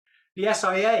The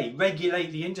SIA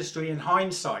regulate the industry in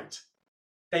hindsight.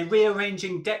 They're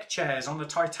rearranging deck chairs on the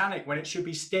Titanic when it should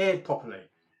be steered properly.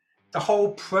 The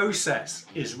whole process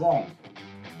is wrong.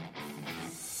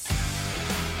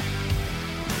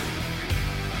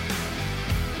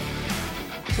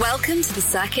 Welcome to the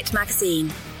Circuit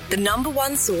Magazine, the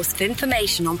 #1 source of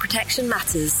information on protection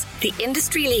matters, the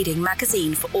industry-leading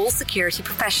magazine for all security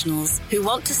professionals who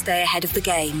want to stay ahead of the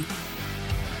game.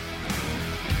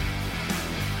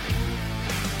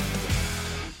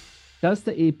 Does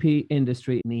the EP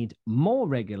industry need more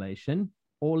regulation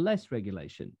or less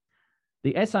regulation?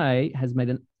 The SIA has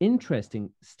made an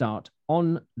interesting start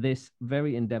on this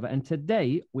very endeavor. And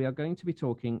today we are going to be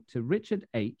talking to Richard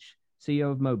Aitch, CEO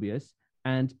of Mobius,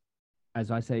 and as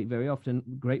I say very often,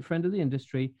 great friend of the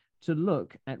industry, to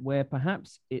look at where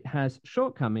perhaps it has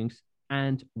shortcomings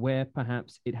and where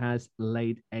perhaps it has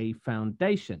laid a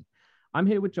foundation. I'm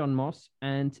here with John Moss,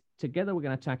 and together we're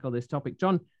going to tackle this topic.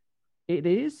 John, it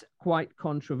is quite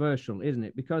controversial, isn't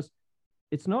it? Because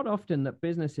it's not often that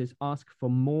businesses ask for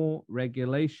more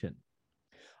regulation.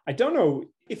 I don't know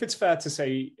if it's fair to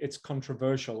say it's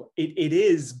controversial. It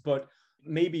is, but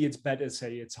maybe it's better to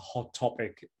say it's a hot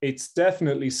topic. It's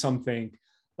definitely something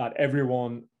that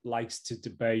everyone likes to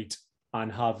debate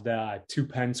and have their 2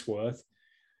 pence worth.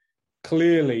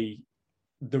 Clearly,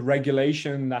 the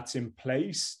regulation that's in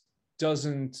place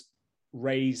doesn't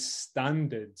raise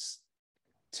standards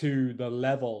to the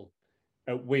level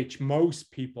at which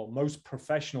most people, most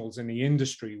professionals in the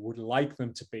industry would like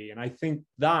them to be. And I think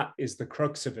that is the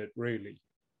crux of it, really.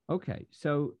 Okay,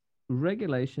 so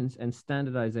regulations and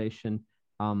standardization,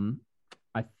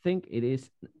 I think it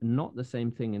is not the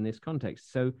same thing in this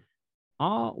context. So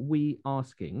are we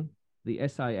asking the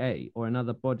SIA or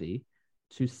another body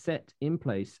to set in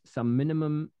place some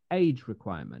minimum age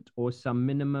requirement or some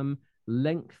minimum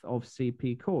length of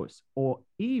CP course, or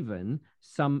even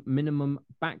some minimum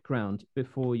background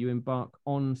before you embark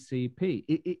on CP?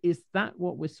 Is that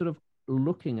what we're sort of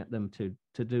looking at them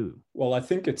to do? Well, I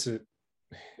think it's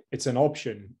an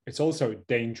option. It's also a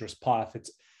dangerous path.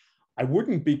 I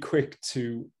wouldn't be quick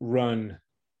to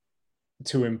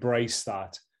embrace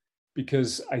that,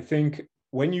 because I think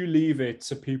when you leave it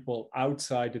to people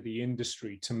outside of the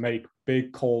industry to make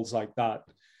big calls like that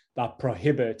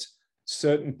prohibit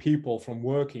certain people from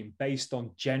working based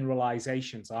on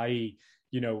generalizations, i.e.,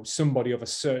 somebody of a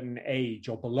certain age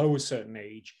or below a certain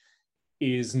age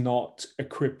is not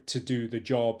equipped to do the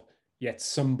job, yet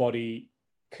somebody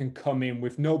can come in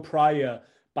with no prior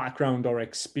background or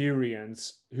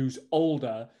experience who's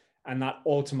older, and that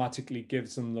automatically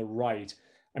gives them the right.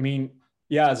 I mean,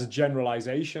 yeah, as a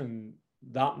generalization,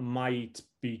 that might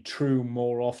be true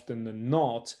more often than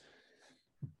not,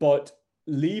 but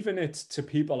leaving it to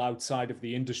people outside of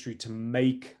the industry to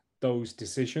make those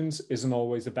decisions isn't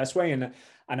always the best way. And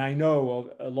I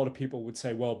know a lot of people would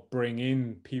say, well, bring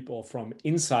in people from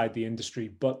inside the industry,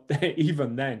 but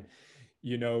even then,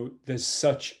 there's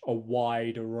such a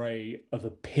wide array of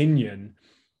opinion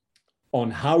on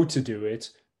how to do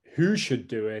it, who should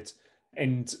do it,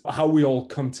 and how we all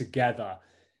come together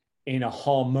in a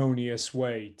harmonious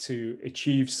way to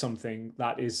achieve something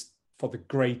that is for the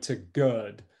greater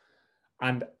good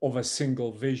and of a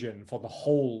single vision for the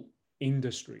whole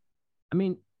industry. I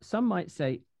mean, some might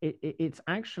say it's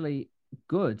actually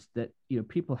good that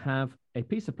people have a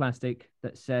piece of plastic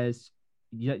that says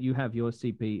you have your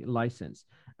CP license.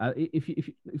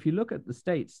 If you look at the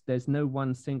states, there's no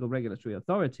one single regulatory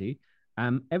authority.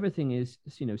 Everything is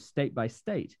state by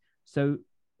state. So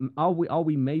are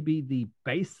we maybe the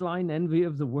baseline envy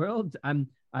of the world?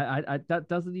 That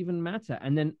doesn't even matter.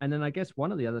 And then I guess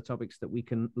one of the other topics that we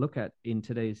can look at in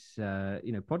today's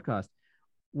podcast: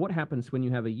 what happens when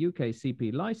you have a UK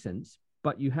CP license,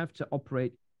 but you have to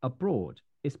operate abroad,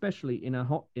 especially in a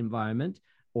hot environment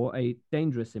or a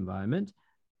dangerous environment?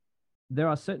 There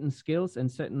are certain skills and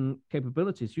certain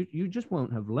capabilities you just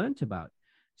won't have learnt about.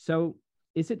 So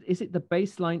is it the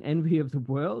baseline envy of the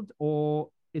world, or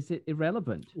is it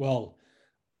irrelevant? Well,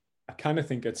 I kind of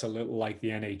think it's a little like the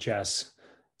NHS.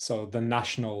 So the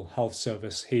National Health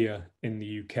Service here in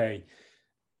the UK.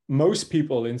 Most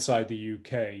people inside the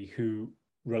UK who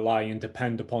rely and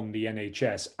depend upon the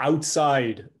NHS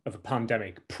outside of a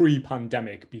pandemic,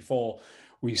 pre-pandemic, before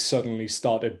we suddenly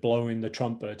started blowing the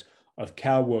trumpet of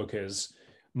care workers,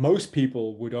 most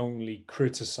people would only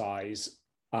criticize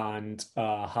and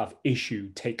have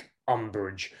issue, take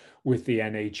umbrage with the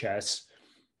NHS.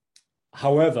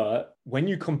 However, when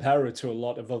you compare it to a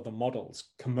lot of other models,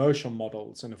 commercial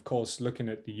models, and of course, looking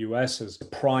at the US as a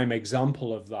prime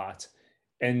example of that,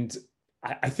 and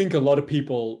I think a lot of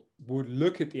people would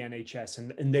look at the NHS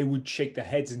and they would shake their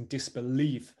heads in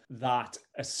disbelief that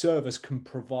a service can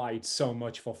provide so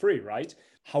much for free, right?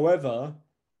 However,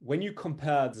 when you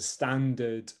compare the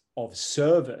standard of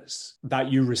service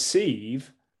that you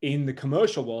receive in the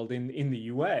commercial world in the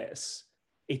US,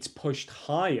 it's pushed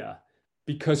higher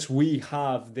because we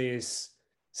have this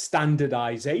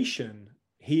standardization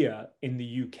here in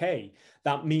the UK.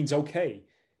 That means, okay,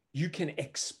 you can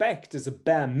expect as a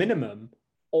bare minimum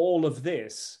all of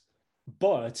this,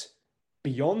 but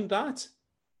beyond that,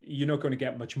 you're not going to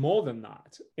get much more than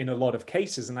that in a lot of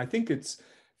cases. And I think it's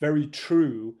very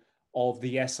true of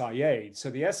the SIA. So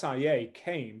the SIA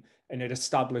came and it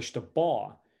established a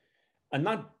bar, and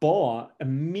that bar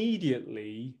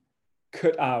immediately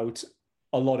cut out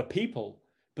a lot of people.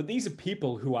 But these are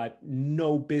people who had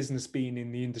no business being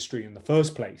in the industry in the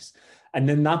first place. And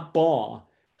then that bar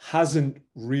hasn't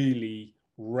really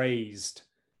raised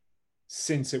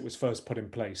since it was first put in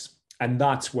place. And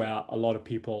that's where a lot of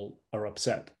people are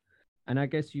upset. And I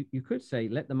guess you could say,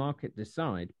 let the market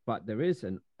decide, but there is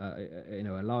a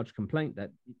large complaint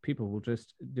that people will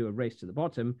just do a race to the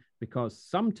bottom because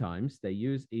sometimes they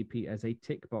use EP as a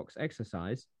tick box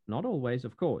exercise. Not always,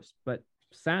 of course, but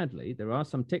sadly, there are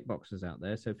some tick boxes out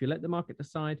there. So if you let the market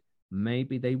decide,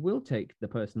 maybe they will take the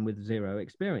person with zero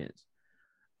experience.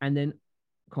 And then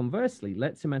conversely,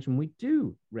 let's imagine we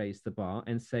do raise the bar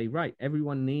and say, right,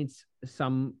 everyone needs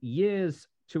some years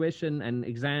tuition and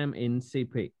exam in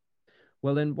CP.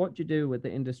 Well, then what do you do with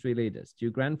the industry leaders? Do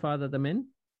you grandfather them in?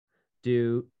 Do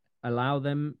you allow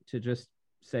them to just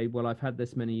say, well, I've had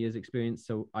this many years experience,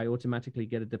 so I automatically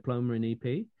get a diploma in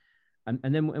EP?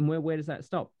 And then where does that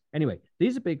stop? Anyway,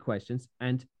 these are big questions,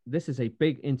 and this is a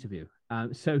big interview.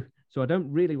 So I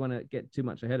don't really want to get too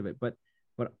much ahead of it, but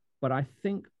I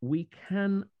think we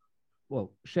can,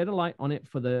 well, shed a light on it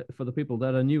for the people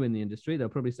that are new in the industry. They'll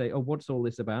probably say, oh, what's all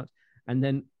this about? And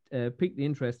then pique the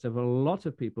interest of a lot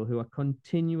of people who are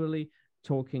continually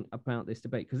talking about this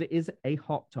debate, because it is a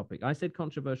hot topic. I said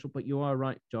controversial, but you are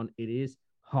right, John. It is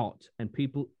hot, and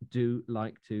people do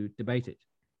like to debate it.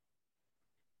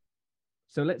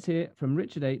 So let's hear from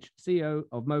Richard Aitch, CEO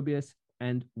of Mobius,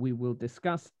 and we will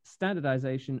discuss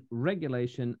standardization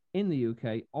regulation in the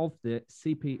UK of the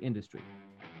CP industry.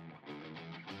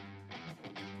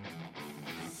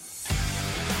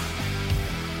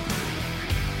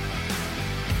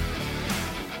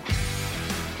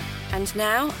 And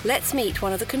now, let's meet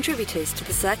one of the contributors to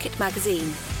the Circuit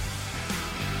magazine.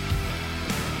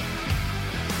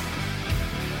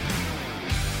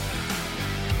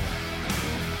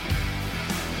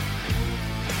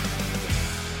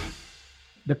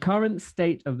 The current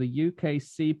state of the UK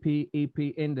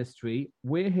CP/EP industry.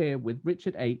 We're here with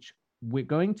Richard Aitch. We're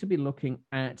going to be looking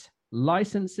at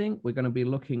licensing. We're going to be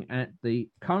looking at the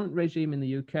current regime in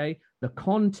the UK, the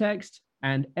context,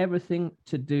 and everything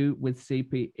to do with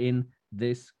CP in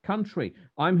this country.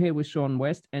 I'm here with Sean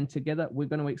West, and together we're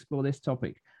going to explore this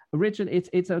topic. Richard,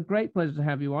 it's a great pleasure to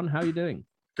have you on. How are you doing?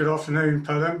 Good afternoon,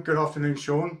 Pelham. Good afternoon,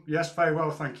 Sean. Yes, very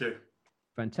well, thank you.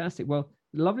 Fantastic. Well,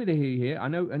 lovely to hear you here. I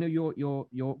know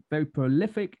you're very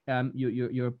prolific.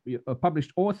 You're a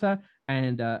published author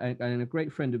and a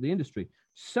great friend of the industry.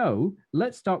 So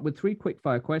let's start with three quick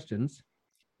fire questions.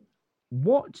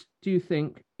 What do you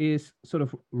think is sort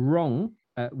of wrong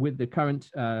with the current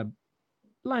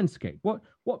landscape?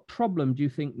 What problem do you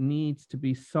think needs to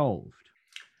be solved?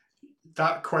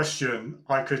 That question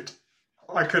I could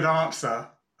answer.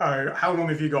 Oh, how long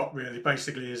have you got, really?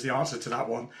 Basically, is the answer to that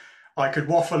one. I could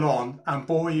waffle on and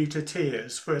bore you to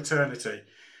tears for eternity.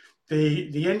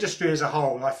 The industry as a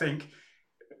whole, I think,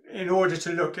 in order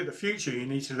to look at the future, you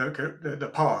need to look at the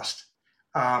past,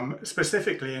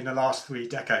 specifically in the last 3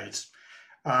 decades.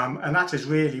 And that is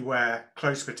really where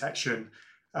close protection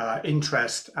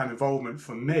interest and involvement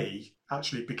for me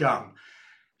actually begun.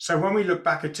 So when we look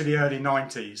back to the early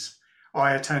 90s,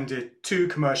 I attended 2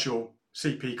 commercial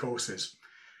CP courses.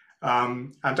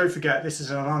 And don't forget, this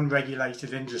is an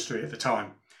unregulated industry at the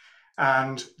time.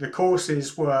 And the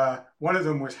courses were, one of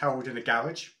them was held in a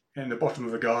garage in the bottom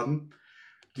of a garden.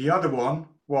 The other one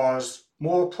was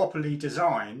more properly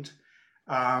designed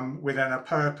within a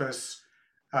purpose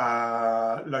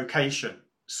location.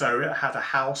 So it had a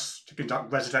house to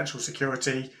conduct residential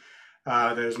security.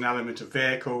 There was an element of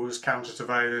vehicles, counter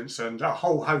surveillance, and a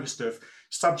whole host of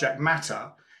subject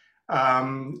matter.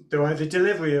 The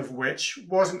delivery of which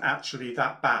wasn't actually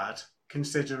that bad,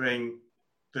 considering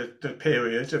the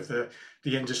period of the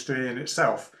industry in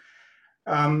itself.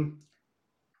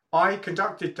 I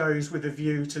conducted those with a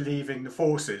view to leaving the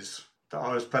forces that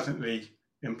I was presently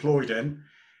employed in,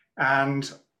 and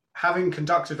having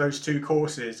conducted those 2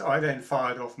 courses, I then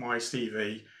fired off my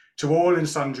CV to all and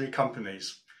sundry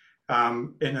companies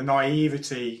in the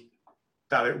naivety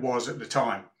that it was at the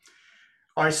time.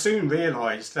 I soon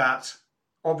realised that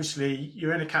obviously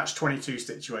you're in a catch-22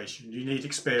 situation. You need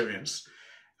experience.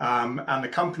 And the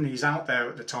companies out there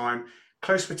at the time,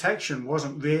 close protection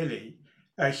wasn't really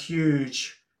a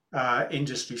huge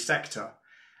industry sector.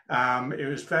 It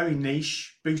was very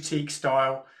niche, boutique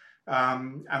style,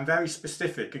 and very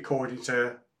specific according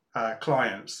to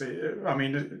clients. I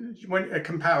mean, when a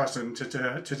comparison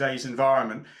to today's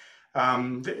environment,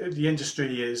 the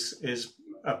industry is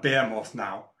a behemoth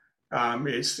now.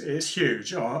 It's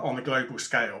huge on a global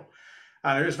scale.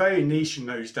 And it was very niche in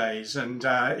those days, and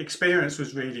experience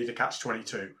was really the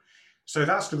catch-22. So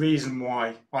that's the reason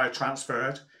why I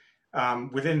transferred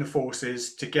within the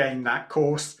forces to gain that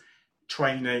course,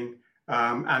 training,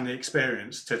 and the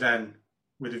experience to then,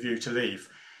 with a view to leave.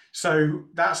 So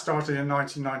that started in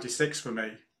 1996 for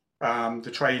me,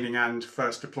 the training and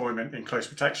first deployment in close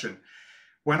protection.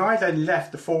 When I then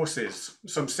left the forces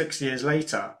some 6 years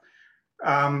later,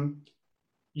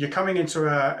 you're coming into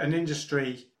an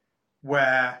industry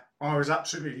where I was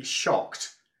absolutely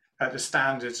shocked at the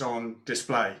standards on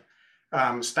display.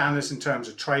 Standards in terms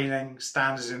of training,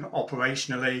 standards in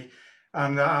operationally.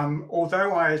 And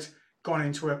although I had gone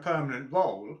into a permanent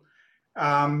role,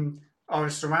 I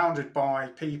was surrounded by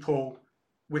people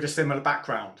with a similar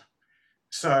background.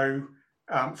 So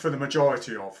for the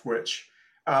majority of which,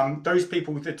 those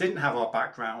people that didn't have our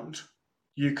background,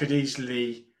 you could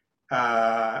easily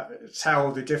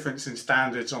tell the difference in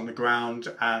standards on the ground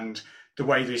and the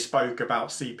way they spoke about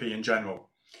CP in general.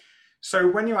 So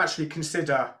when you actually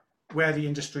consider where the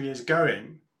industry is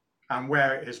going and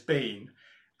where it has been,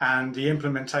 and the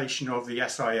implementation of the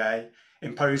SIA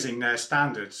imposing their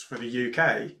standards for the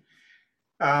UK,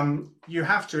 you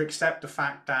have to accept the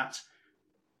fact that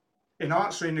in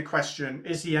answering the question,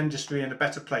 is the industry in a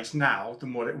better place now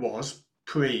than what it was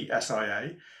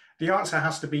pre-SIA? The answer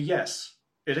has to be yes,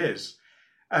 it is.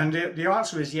 And the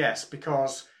answer is yes,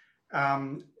 because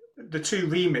the 2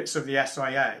 remits of the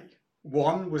SIA,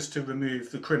 one was to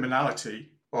remove the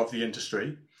criminality of the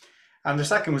industry, and the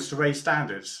second was to raise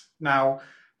standards. Now,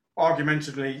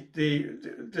 argumentatively,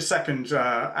 the second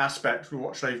aspect of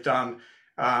what they've done,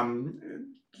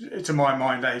 to my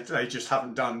mind, they just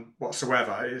haven't done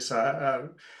whatsoever. It's a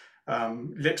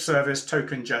lip service,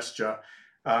 token gesture,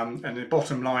 and the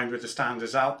bottom line with the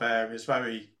standards out there is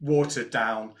very watered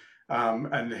down,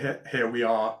 and here we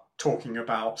are talking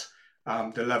about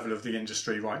the level of the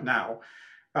industry right now.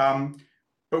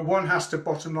 But one has to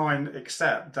bottom line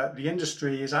accept that the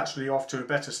industry is actually off to a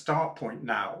better start point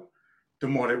now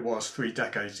than what it was 3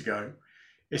 decades ago.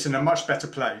 It's in a much better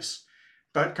place,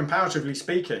 but comparatively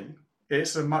speaking,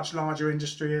 it's a much larger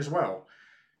industry as well.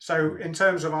 So in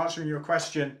terms of answering your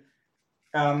question,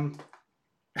 I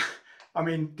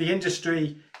mean, the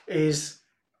industry is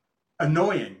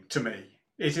annoying to me.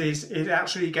 It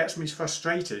actually gets me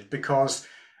frustrated because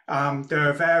there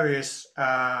are various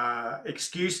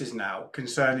excuses now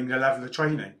concerning the level of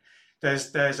training.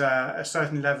 There's a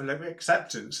certain level of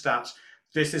acceptance that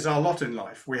this is our lot in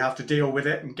life. We have to deal with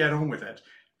it and get on with it.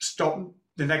 Stop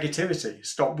the negativity.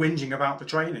 Stop whinging about the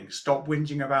training. Stop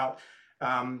whinging about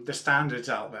the standards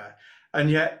out there. And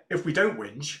yet, if we don't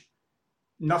whinge,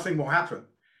 nothing will happen.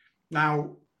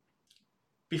 Now,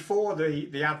 before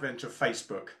the advent of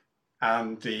Facebook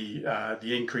and the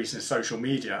increase in social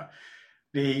media,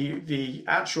 the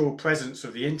actual presence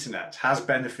of the internet has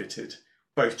benefited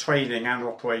both training and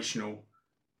operational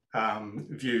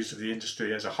views of the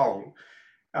industry as a whole.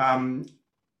 There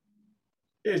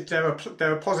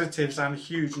are positives and a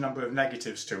huge number of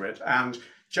negatives to it, and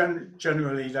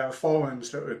generally there are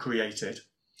forums that were created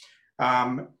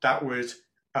that would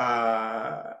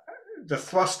the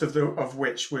thrust of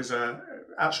which was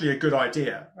actually a good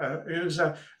idea. It was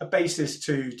a basis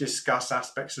to discuss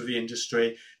aspects of the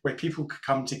industry where people could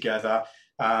come together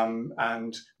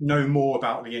and know more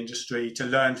about the industry, to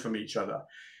learn from each other.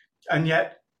 And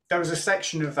yet there was a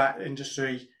section of that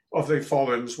industry, of the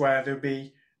forums, where there'd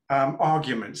be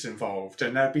arguments involved,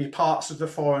 and there'd be parts of the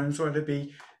forums where there'd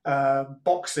be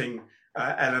boxing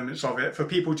elements of it for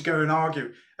people to go and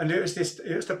argue. And it was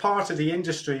the part of the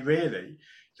industry really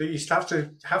that you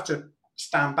have to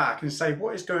stand back and say,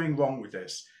 what is going wrong with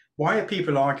this? Why are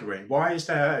people arguing? Why is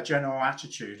there a general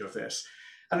attitude of this?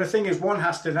 And the thing is, one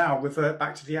has to now revert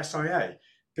back to the SIA,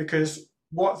 because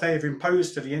what they've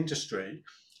imposed to the industry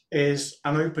is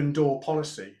an open door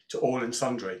policy to all and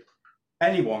sundry.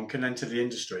 Anyone can enter the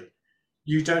industry.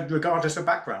 You don't, regardless of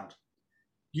background.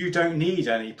 You don't need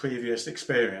any previous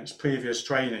experience, previous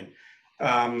training.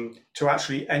 to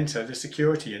actually enter the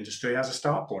security industry as a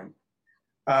start point.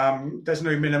 There's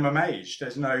no minimum age.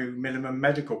 There's no minimum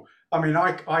medical. I mean,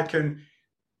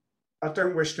 I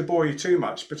don't wish to bore you too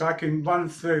much, but I can run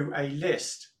through a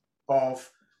list of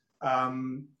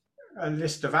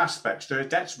aspects that are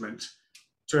detriment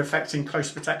to affecting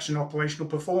close protection operational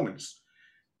performance.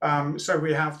 So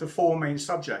we have the four main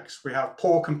subjects. We have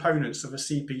poor components of a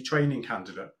CP training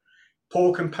candidate,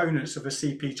 poor components of a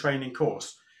CP training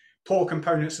course, poor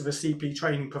components of a CP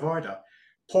training provider,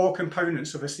 poor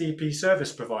components of a CP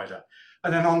service provider.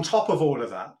 And then on top of all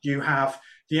of that, you have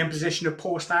the imposition of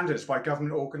poor standards by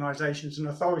government organisations and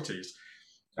authorities,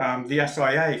 the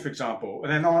SIA, for example.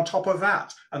 And then on top of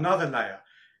that, another layer,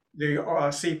 the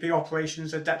CP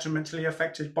operations are detrimentally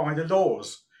affected by the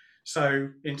laws. So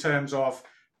in terms of,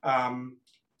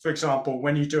 for example,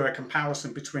 when you do a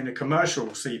comparison between a commercial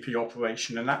CP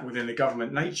operation and that within a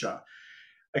government nature,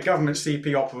 a government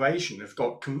CP operation have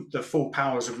got the full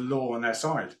powers of the law on their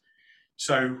side.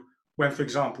 So when, for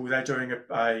example, they're doing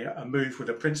a move with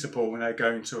a principal when they're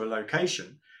going to a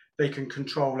location, they can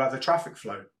control other traffic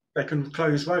flow. They can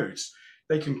close roads.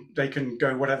 They can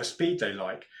go whatever speed they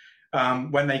like.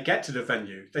 When they get to the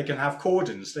venue, they can have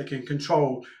cordons. They can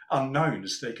control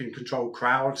unknowns. They can control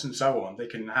crowds and so on. They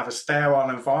can have a sterile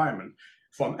environment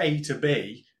from A to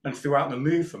B and throughout the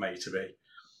move from A to B.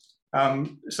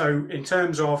 So in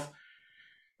terms of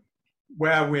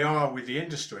where we are with the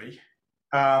industry,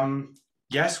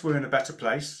 yes, we're in a better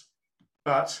place,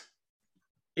 but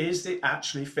is it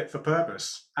actually fit for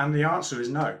purpose? And the answer is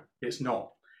no, it's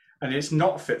not. And it's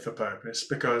not fit for purpose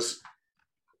because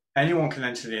anyone can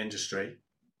enter the industry,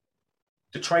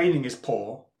 the training is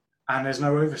poor, and there's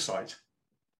no oversight.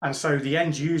 And so the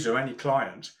end user, any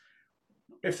client,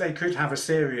 if they could have a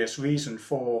serious reason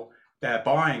for their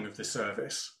buying of the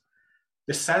service,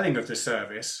 the selling of the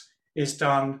service is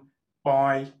done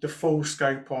by the full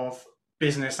scope of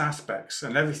business aspects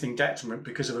and everything detriment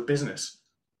because of a business.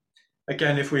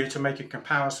 Again, if we were to make a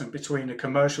comparison between the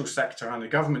commercial sector and the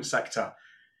government sector,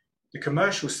 the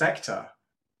commercial sector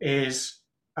is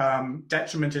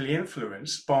detrimentally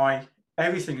influenced by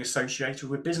everything associated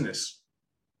with business.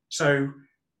 So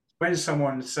when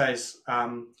someone says,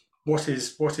 what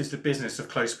is the business of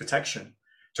close protection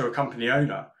to a company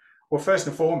owner? Well, first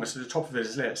and foremost, at the top of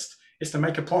his list is to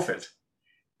make a profit.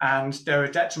 And there are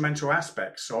detrimental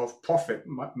aspects of profit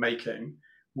making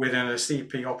within a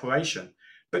CP operation.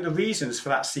 But the reasons for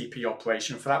that CP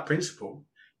operation, for that principle,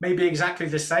 may be exactly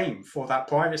the same for that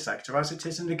private sector as it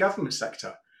is in the government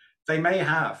sector. They may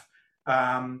have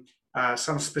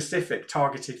some specific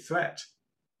targeted threat,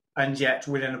 and yet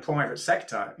within a private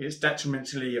sector, it's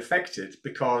detrimentally affected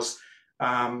because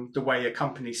the way a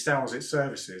company sells its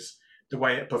services, the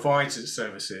way it provides its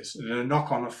services, and a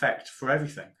knock-on effect for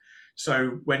everything.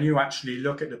 So when you actually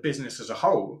look at the business as a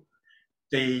whole,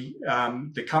 the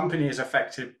company is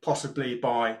affected possibly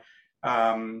by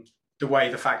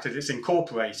the fact that it's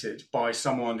incorporated by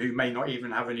someone who may not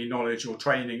even have any knowledge or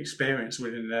training experience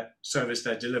within the service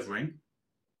they're delivering.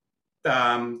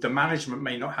 The management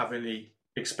may not have any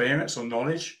experience or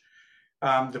knowledge.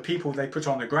 The people they put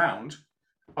on the ground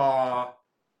are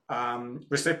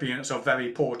recipients of very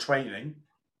poor training.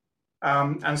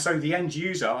 And so the end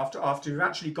user, after you've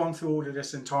actually gone through all of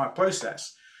this entire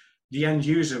process, the end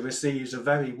user receives a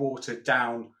very watered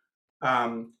down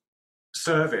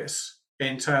service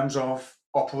in terms of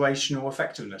operational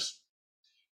effectiveness.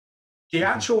 The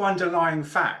actual underlying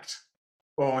fact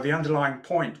or the underlying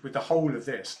point with the whole of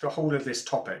this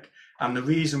topic and the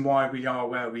reason why we are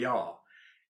where we are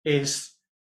is,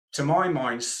 to my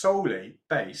mind, solely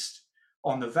based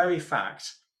on the very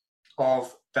fact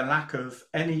of the lack of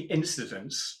any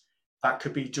incidents that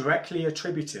could be directly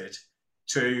attributed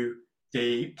to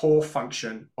the poor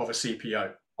function of a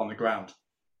CPO on the ground.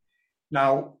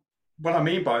 Now, what I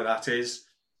mean by that is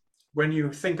when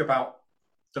you think about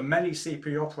the many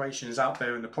CP operations out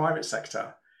there in the private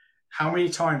sector, how many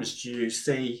times do you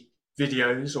see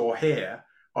videos or hear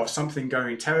of something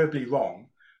going terribly wrong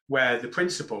where the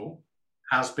principal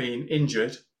has been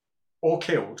injured or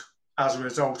killed as a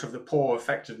result of the poor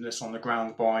effectiveness on the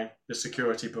ground by the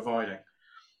security providing?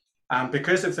 And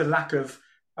because of the lack of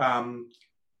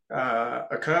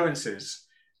occurrences,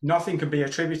 nothing can be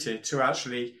attributed to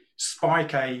actually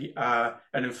spike an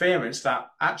inference that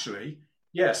actually,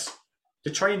 yes, the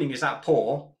training is that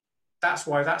poor, that's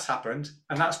why that's happened,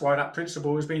 and that's why that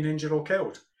principal has been injured or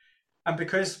killed. And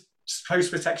because close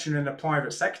protection in the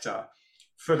private sector,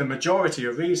 for the majority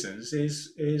of reasons,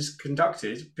 is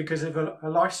conducted because of a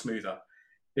life smoother.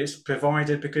 It's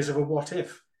provided because of a what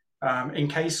if, in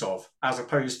case of, as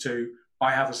opposed to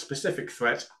I have a specific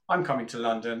threat. I'm coming to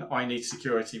London. I need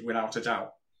security without a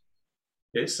doubt.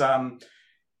 It's a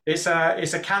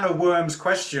can of worms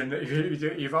question that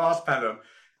you've asked, Pelham,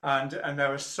 and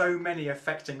there are so many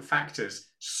affecting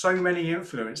factors, so many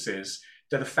influences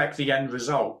that affect the end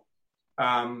result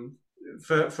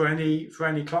for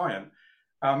any client.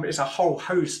 It's a whole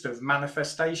host of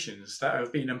manifestations that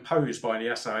have been imposed by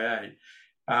the SIA.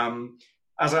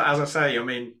 As I say, I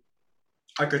mean,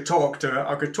 I could talk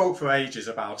for ages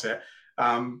about it,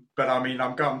 but I mean,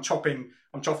 I'm chopping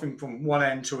from one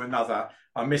end to another.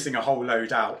 I'm missing a whole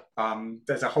load out.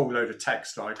 There's a whole load of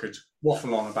text that I could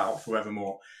waffle on about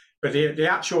forevermore. But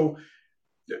the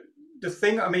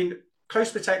thing, I mean,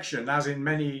 close protection, as in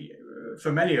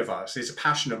for many of us, is a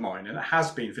passion of mine, and it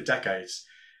has been for decades.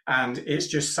 And it's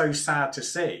just so sad to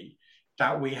see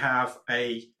that we have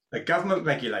a government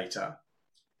regulator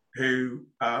who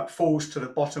falls to the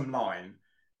bottom line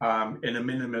in a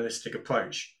minimalistic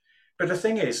approach. But the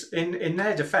thing is, in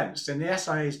their defence, in the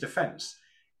SIA's defence,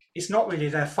 it's not really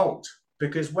their fault,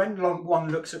 because when one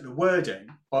looks at the wording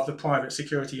of the Private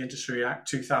Security Industry Act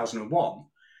 2001,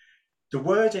 the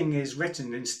wording is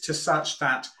written to such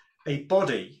that a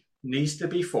body needs to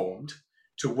be formed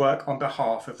to work on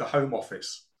behalf of the Home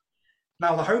Office.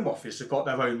 Now, the Home Office have got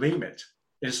their own remit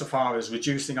insofar as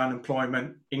reducing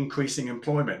unemployment, increasing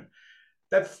employment.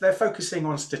 They're focusing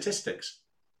on statistics.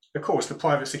 Of course, the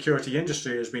private security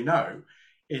industry, as we know,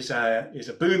 is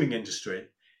a booming industry.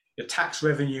 The tax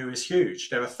revenue is huge.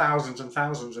 There are thousands and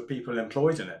thousands of people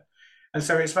employed in it. And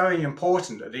so it's very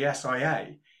important that the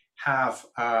SIA have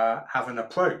an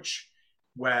approach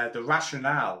where the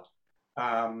rationale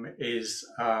is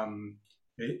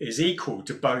equal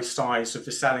to both sides of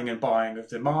the selling and buying of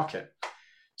the market.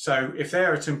 So if they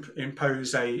are to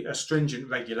impose a stringent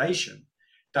regulation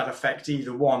that affect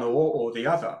either one or the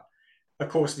other, of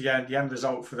course, the end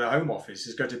result for the Home Office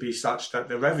is going to be such that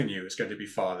the revenue is going to be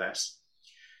far less.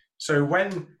 So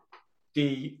when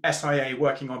the SIA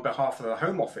working on behalf of the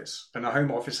Home Office and the Home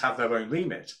Office have their own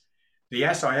remit,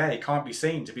 the SIA can't be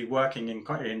seen to be working in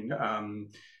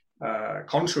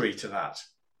contrary to that.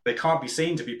 They can't be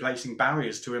seen to be placing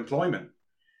barriers to employment.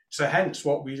 So hence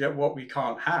what we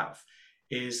can't have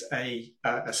is a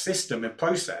system and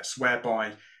process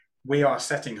whereby we are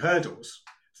setting hurdles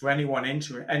for anyone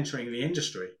entering the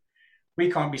industry.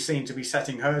 We can't be seen to be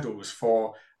setting hurdles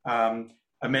for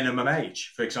a minimum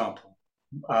age, for example,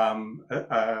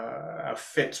 a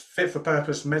fit for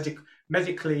purpose,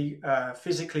 medically,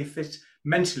 physically fit,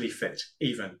 mentally fit,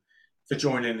 even for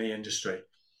joining the industry.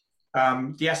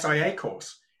 The SIA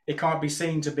course, it can't be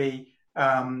seen to be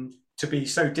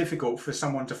so difficult for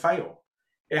someone to fail.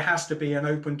 It has to be an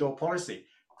open door policy.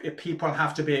 People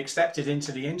have to be accepted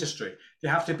into the industry. They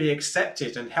have to be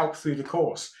accepted and helped through the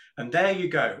course. And there you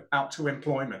go, out to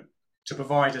employment, to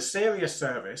provide a serious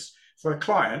service for a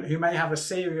client who may have a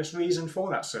serious reason for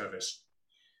that service.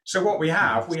 So what we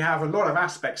have a lot of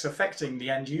aspects affecting the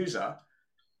end user,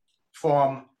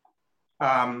 from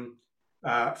the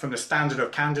standard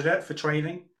of candidate for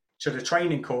training to the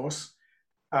training course,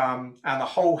 and a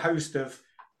whole host of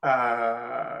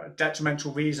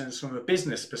detrimental reasons from a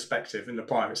business perspective in the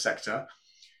private sector,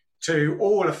 to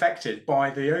all affected by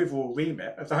the overall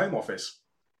remit of the Home Office.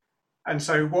 And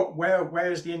so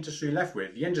where is the industry left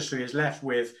with? The industry is left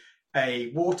with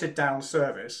a watered down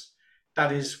service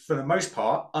that is, for the most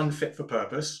part, unfit for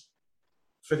purpose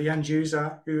for the end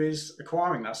user who is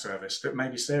acquiring that service that may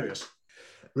be serious.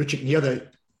 Richard, can you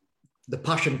hear the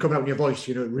passion coming out in your voice?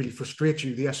 You know, it really frustrates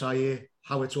you, the SIA,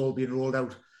 how it's all being rolled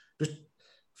out. Just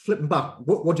flipping back,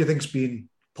 what do you think's been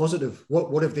positive?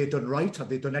 What have they done right? Have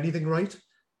they done anything right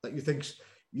that you think?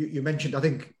 You mentioned, I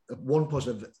think, one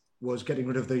positive was getting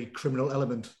rid of the criminal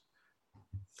element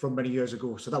from many years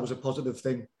ago. So that was a positive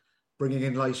thing, bringing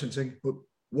in licensing. But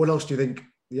what else do you think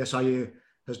the SIA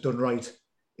has done right,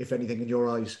 if anything, in your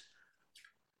eyes?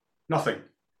 Nothing.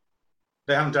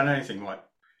 They haven't done anything right.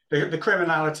 The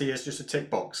criminality is just a tick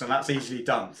box, and that's easily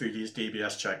done through these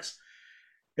DBS checks.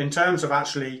 In terms of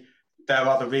actually their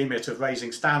other remit of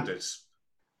raising standards,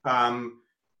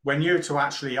 when you're to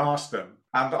actually ask them,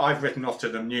 and I've written off to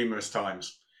them numerous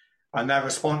times, and their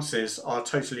responses are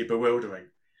totally bewildering.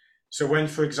 So when,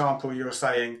 for example, you're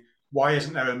saying, why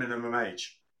isn't there a minimum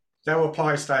age? They'll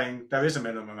reply saying there is a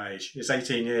minimum age, it's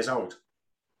 18 years old.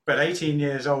 But 18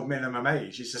 years old minimum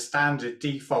age is a standard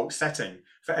default setting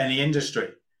for any industry.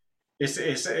 It's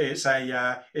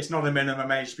not a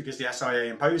minimum age because the SIA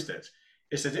imposed it.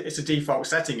 It's a default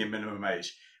setting in minimum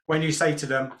age. When you say to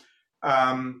them,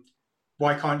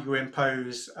 why can't you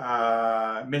impose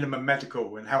minimum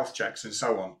medical and health checks and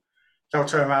so on? They'll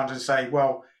turn around and say,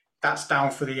 well, that's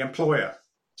down for the employer.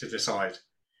 to decide.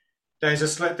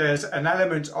 There's an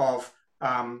element of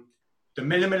the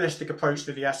minimalistic approach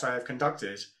that the SIA have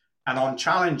conducted, and on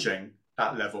challenging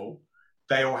that level,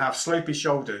 they will have slopey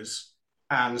shoulders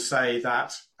and say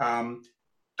that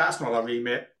that's not our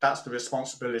remit, that's the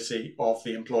responsibility of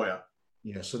the employer.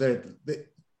 Yeah, so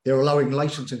they're allowing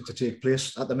licensing to take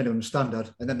place at the minimum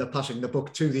standard, and then they're passing the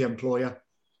buck to the employer.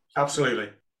 Absolutely.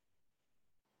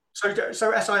 So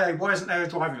SIA, why isn't there a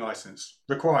driving license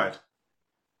required?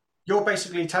 You're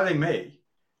basically telling me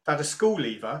that a school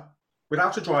leaver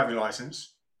without a driving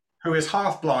license, who is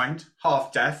half blind,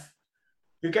 half deaf,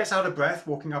 who gets out of breath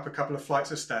walking up a couple of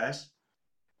flights of stairs,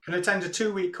 can attend a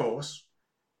 2-week course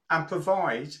and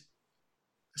provide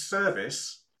a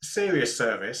service, a serious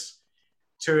service,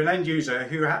 to an end user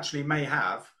who actually may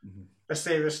have a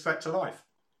serious threat to life.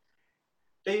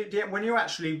 When you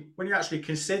actually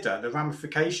consider the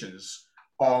ramifications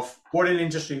of what an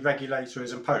industry regulator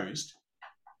has imposed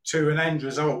to an end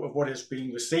result of what is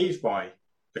being received by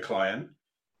the client,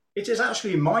 it is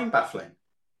actually mind-baffling.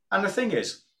 And the thing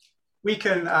is, we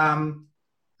can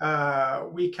ask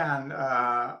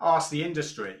the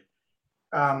industry,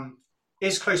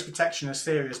 is close protection a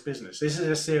serious business? Is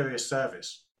it a serious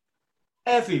service?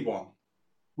 Everyone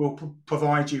will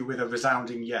provide you with a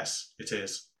resounding yes, it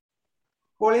is.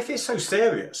 Well, if it's so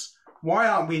serious, why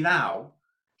aren't we now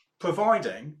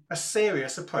providing a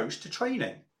serious approach to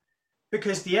training?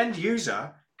 Because the end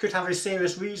user could have a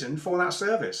serious reason for that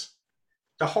service.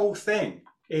 The whole thing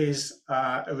is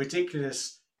a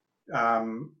ridiculous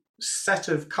set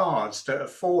of cards that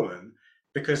have fallen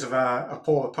because of a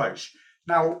poor approach.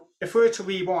 Now, if we were to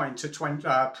rewind to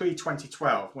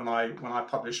pre-2012, when I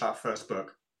published that first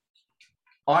book,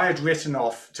 I had written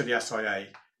off to the SIA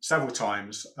several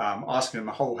times, asking them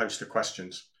a whole host of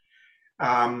questions.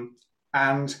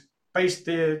 And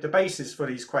the basis for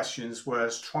these questions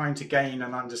was trying to gain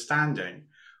an understanding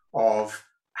of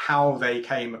how they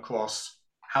came across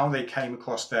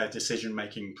their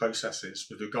decision-making processes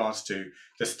with regards to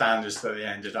the standards that they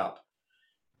ended up.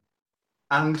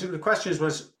 And the questions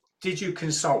was, did you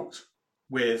consult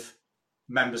with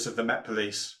members of the Met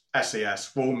Police,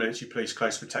 SAS, Royal Military Police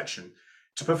Close Protection,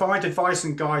 to provide advice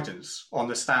and guidance on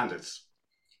the standards?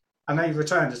 And they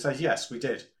returned and said, yes, we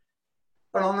did.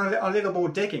 But on a little more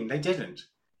digging, they didn't.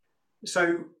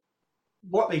 So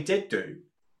what they did do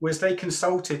was they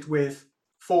consulted with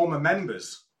former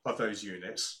members of those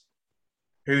units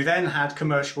who then had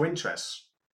commercial interests.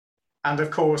 And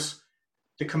of course,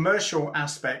 the commercial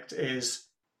aspect is,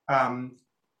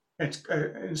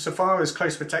 insofar as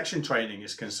close protection training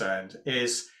is concerned,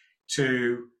 is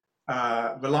to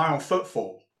rely on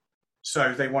footfall.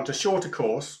 So they want a shorter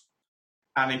course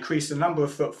and increase the number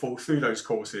of footfall through those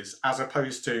courses, as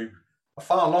opposed to a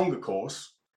far longer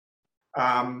course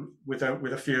with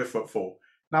a fewer footfall.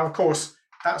 Now, of course,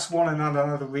 that's one and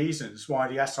other reasons why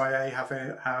the SIA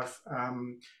have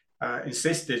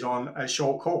insisted on a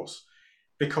short course,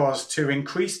 because to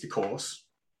increase the course,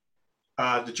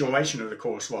 the duration of the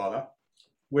course rather,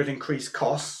 would increase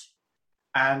costs,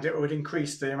 and it would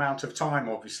increase the amount of time,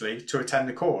 obviously, to attend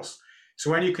the course.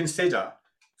 So when you consider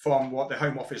from what the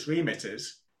Home Office remit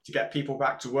is, to get people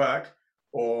back to work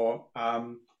or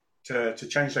to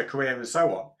change their career and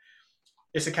so on,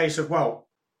 it's a case of, well,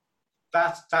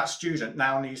 that student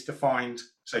now needs to find,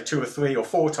 say, 2 or 3 or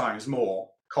 4 times more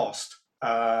cost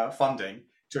funding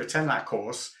to attend that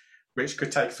course, which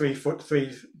could take 2 or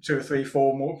 3,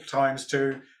 4 more times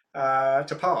to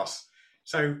pass.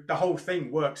 So the whole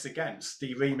thing works against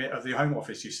the remit of the Home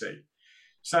Office, you see.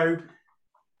 So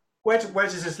where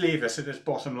does this leave us at this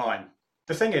bottom line?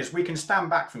 The thing is, we can stand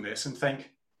back from this and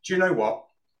think, do you know what?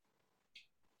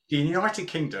 The United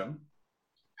Kingdom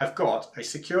have got a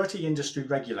security industry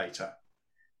regulator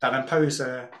that impose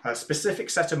a specific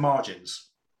set of margins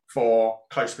for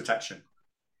close protection.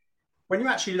 When you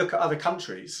actually look at other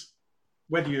countries,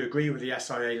 whether you agree with the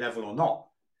SIA level or not,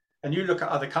 and you look at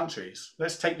other countries,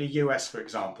 let's take the US, for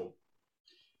example.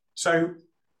 So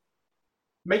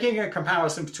making a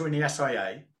comparison between the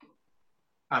SIA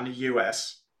and the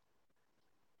US,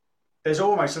 there's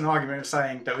almost an argument of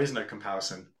saying there is no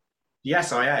comparison. The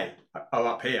SIA are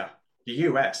up here, the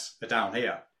US are down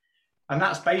here. And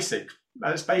that's basically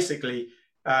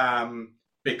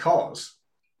because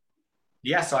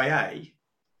the SIA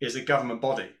is a government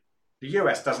body. The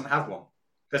US doesn't have one.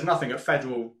 There's nothing at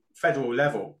federal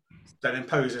level that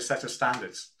imposes a set of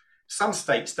standards. Some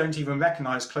states don't even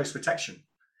recognize close protection.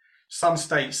 Some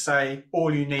states say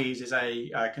all you need is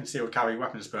a concealed carry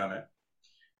weapons permit.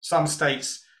 Some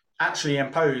states actually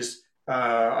impose,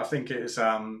 I think it is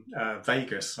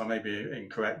Vegas, I may be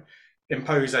incorrect,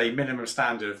 impose a minimum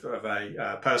standard of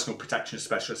a personal protection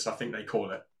specialist, I think they call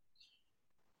it.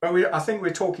 But I think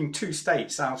we're talking 2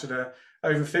 states out of the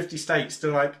over 50 states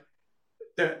that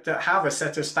have a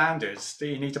set of standards that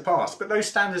you need to pass. But those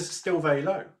standards are still very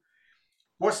low.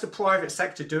 What's the private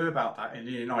sector do about that in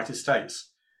the United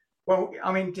States? Well,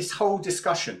 I mean, this whole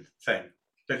discussion thing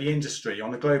that the industry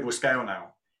on a global scale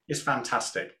now is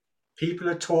fantastic. People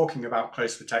are talking about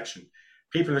close protection.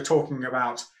 People are talking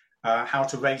about how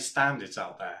to raise standards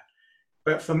out there.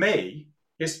 But for me,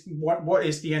 it's what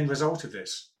is the end result of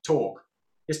this talk?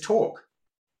 It's talk.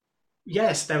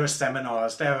 Yes, there are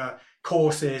seminars, there are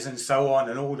courses and so on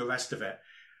and all the rest of it.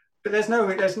 But there's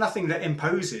nothing that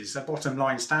imposes a bottom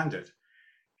line standard.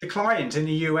 The client in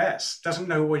the US doesn't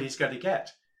know what he's going to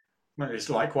get. Well, it's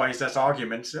likewise, that's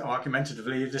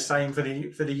argumentatively the same for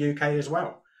the UK as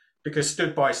well. Because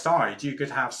stood by side, you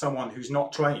could have someone who's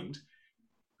not trained,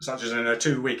 such as in a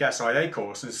 2-week SIA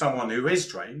course, and someone who is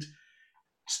trained,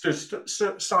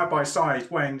 stood side by side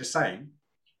weighing the same.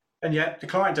 And yet the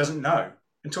client doesn't know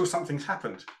until something's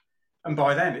happened. And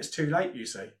by then it's too late, you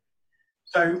see.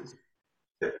 So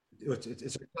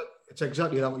it's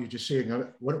exactly that what you're just saying.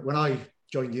 When I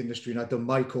joined the industry and I'd done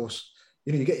my course,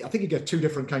 I think you get 2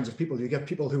 different kinds of people. You get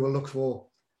people who will look for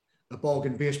a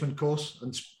bargain basement course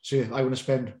and say, I want to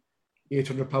spend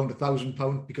 £800,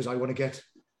 £1,000 because I want to get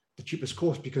the cheapest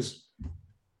course, because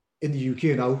in the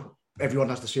UK now, everyone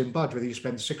has the same badge, whether you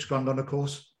spend £6,000 on a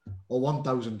course or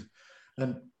 1,000.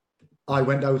 And I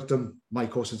went out, done my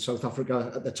course in South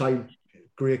Africa at the time,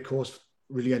 great course,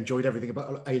 really enjoyed everything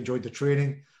about it. I enjoyed the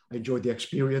training, I enjoyed the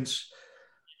experience.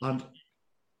 And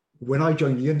when I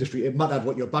joined the industry, it mattered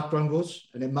what your background was,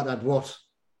 and it mattered what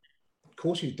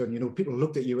course you'd done. People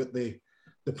looked at you at the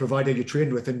provider you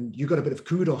trained with, and you got a bit of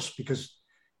kudos because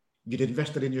you'd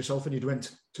invested in yourself and you'd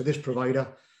went to this provider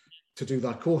to do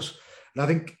that course. And I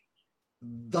think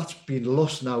that's been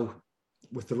lost now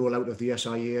with the rollout of the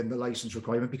SIA and the license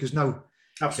requirement, because now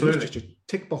absolutely it's just a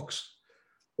tick box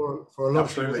for a lot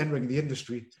of people entering the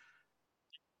industry.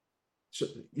 So,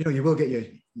 you will get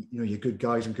your good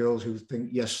guys and girls who think,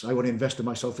 yes, I want to invest in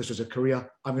myself. This is a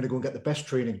career. I'm going to go and get the best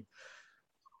training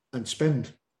and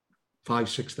spend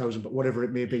 5,000-6,000, but whatever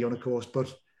it may be on a course.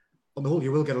 But on the whole,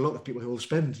 you will get a lot of people who will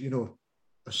spend,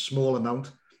 a small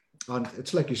amount. And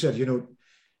it's like you said,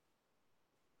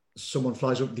 someone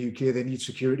flies up to the UK, they need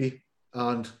security,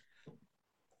 and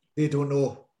they don't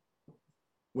know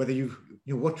whether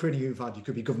what training you've had. You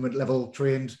could be government level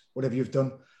trained, whatever you've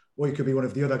done, or you could be one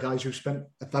of the other guys who spent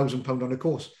 £1,000 on a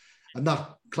course. And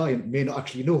that client may not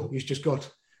actually know. He's just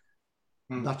got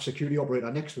that security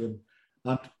operator next to him.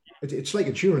 And it's like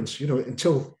insurance,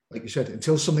 until, like you said,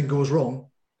 until something goes wrong,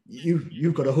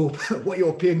 you've got to hope what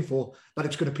you're paying for, that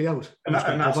it's going to pay out. And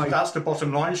that's the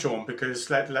bottom line, Sean, because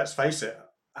let's face it,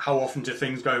 how often do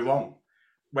things go wrong?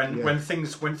 When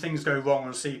things go wrong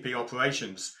on CP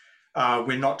operations,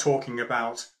 we're not talking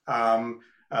about an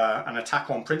attack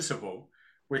on principle.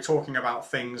 We're talking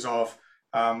about things of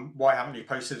why haven't you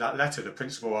posted that letter the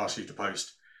principal asked you to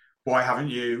post? Why haven't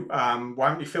you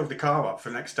filled the car up for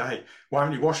the next day? Why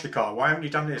haven't you washed the car? Why haven't you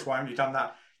done this? Why haven't you done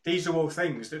that? These are all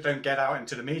things that don't get out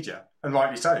into the media, and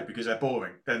rightly so, because they're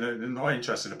boring. They're not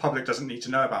interested. The public doesn't need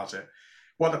to know about it.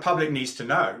 What the public needs to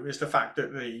know is the fact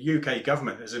that the UK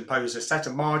government has imposed a set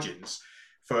of margins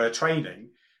for a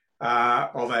training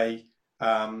of a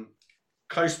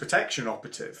close protection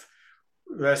operative,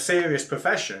 a serious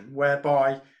profession,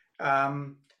 whereby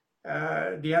the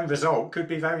end result could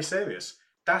be very serious.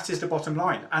 That is the bottom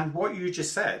line. And what you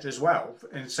just said as well,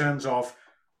 in terms of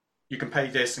you can pay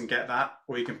this and get that,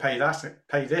 or you can pay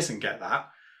this and get that,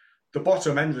 the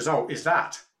bottom end result is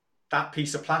that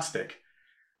piece of plastic.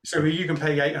 So you can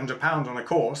pay £800 on a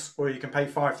course, or you can pay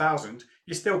 5,000.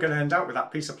 You're still going to end up with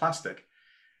that piece of plastic.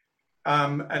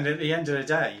 And at the end of the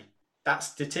day,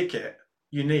 that's the ticket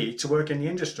you need to work in the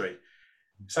industry.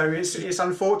 So it's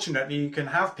unfortunate that you can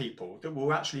have people that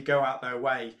will actually go out their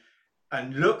way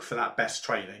and look for that best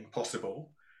training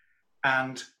possible,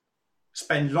 and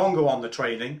spend longer on the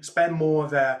training, spend more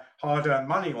of their hard-earned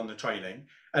money on the training,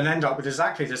 and end up with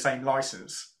exactly the same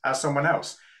license as someone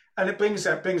else. And it brings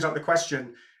up the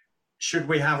question, should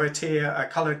we have a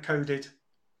colour-coded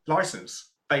license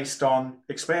based on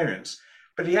experience?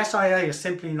 But the SIA is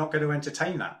simply not going to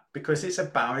entertain that, because it's a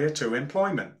barrier to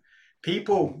employment.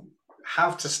 People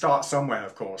have to start somewhere,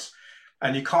 of course,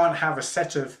 and you can't have a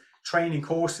set of training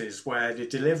courses where the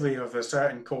delivery of a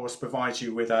certain course provides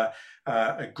you with a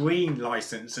green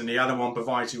license and the other one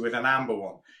provides you with an amber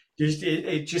one.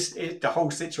 The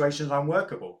whole situation is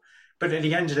unworkable. But at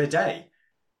the end of the day,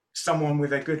 someone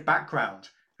with a good background,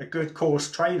 a good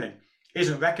course training,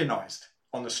 isn't recognised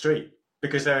on the street.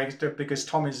 because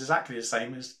Tom is exactly the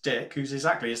same as Dick, who's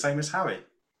exactly the same as Harry.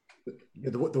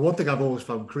 The one thing I've always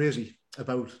found crazy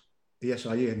about the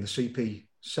SIA and the CP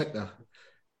sector,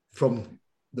 from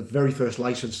the very first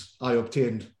license I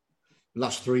obtained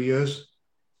last 3 years,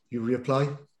 you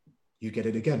reapply, you get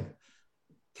it again.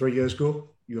 3 years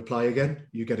ago, you apply again,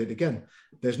 you get it again.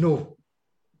 There's no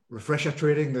refresher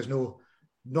training, there's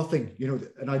nothing,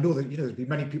 and I know that, there's been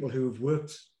many people who have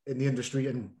worked in the industry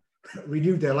and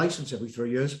renewed their license every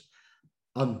 3 years,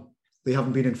 and they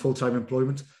haven't been in full-time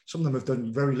employment. Some of them have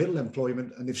done very little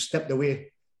employment and they've stepped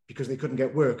away because they couldn't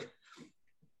get work.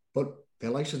 But their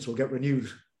license will get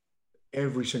renewed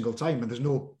every single time, and there's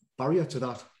no barrier to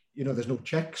that. There's no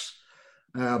checks.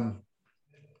 I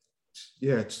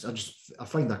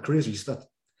find that crazy. It's that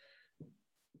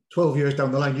 12 years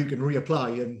down the line, you can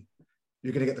reapply and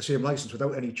you're going to get the same license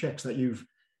without any checks that you've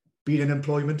been in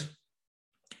employment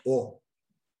or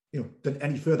done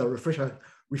any further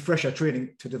refresher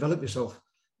training to develop yourself.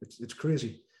 It's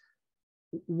crazy.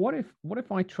 What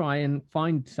if I try and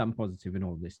find some positive in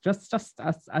all this? Just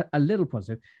a little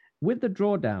positive. With the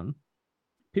drawdown,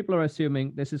 people are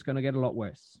assuming this is going to get a lot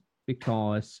worse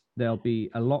because there'll be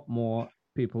a lot more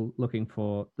people looking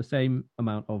for the same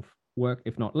amount of work,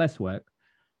 if not less work.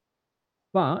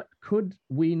 But could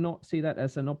we not see that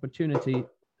as an opportunity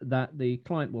that the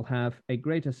client will have a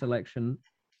greater selection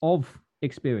of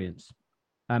experience?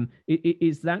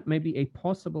 Is that maybe a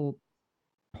possible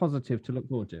positive to look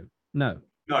forward to? No,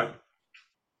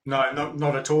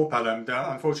 not at all, Pelham.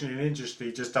 Unfortunately, the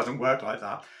industry just doesn't work like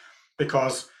that,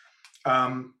 because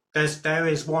there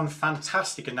is one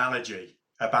fantastic analogy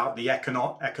about the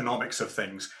economics of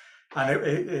things, and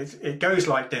it goes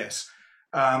like this.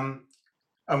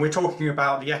 And we're talking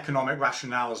about the economic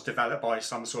rationales developed by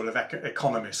some sort of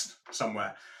economist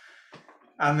somewhere.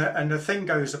 And the thing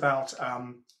goes about,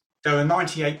 there are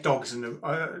 98 dogs in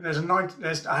the,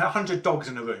 there's 100 dogs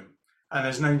in a room, and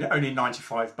there's only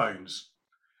 95 bones.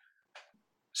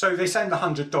 So they send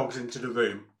 100 dogs into the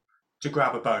room to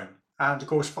grab a bone, and of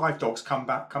course 5 dogs come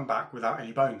back without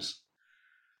any bones.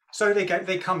 So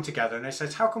they come together and they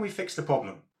say, how can we fix the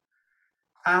problem?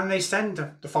 And they send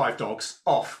the 5 dogs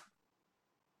off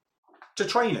to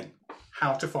training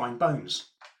how to find bones.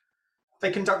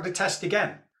 They conduct the test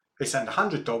again. They send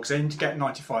 100 dogs in to get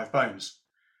 95 bones.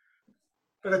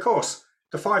 But of course,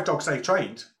 the 5 dogs they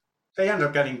trained, they end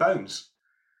up getting bones.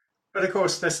 But of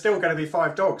course, there's still going to be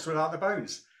 5 dogs without the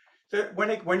bones.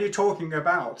 When you're talking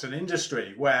about an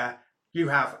industry where you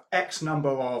have X number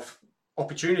of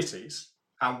opportunities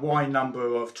and Y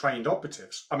number of trained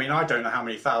operatives, I mean, I don't know how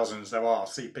many thousands there are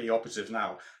CP operatives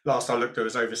now. Last I looked, there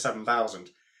was over 7,000.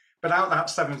 But out of that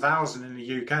 7,000 in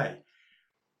the UK,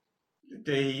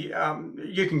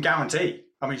 you can guarantee,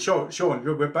 I mean, Sean,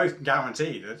 we're both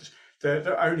guaranteed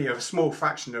that only a small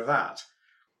fraction of that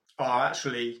are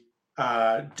actually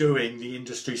doing the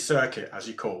industry circuit, as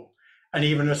you call. And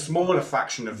even a smaller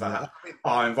fraction of that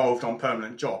are involved on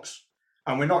permanent jobs.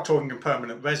 And we're not talking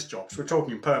permanent res jobs, we're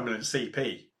talking permanent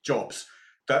CP jobs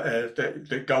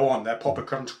that go on. They're proper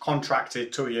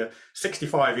contracted till you're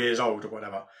 65 years old or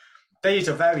whatever. These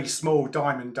are very small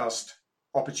diamond dust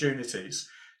opportunities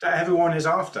that everyone is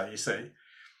after, you see.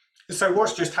 So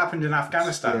what's just happened in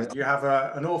Afghanistan, you have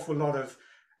an awful lot of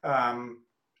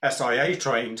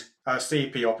SIA-trained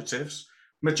CP operatives,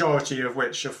 majority of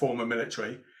which are former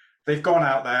military. They've gone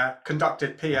out there,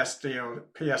 conducted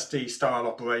PSD-style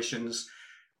operations.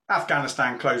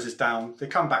 Afghanistan closes down. They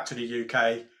come back to the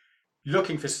UK,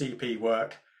 looking for CP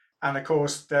work. And of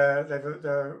course,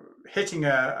 they're hitting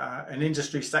an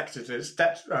industry sector that's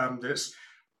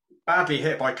badly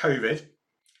hit by COVID.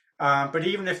 But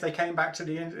even if they came back to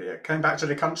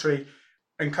the country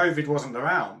and COVID wasn't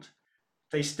around,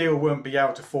 they still wouldn't be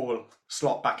able to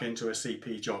slot back into a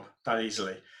CP job that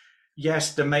easily.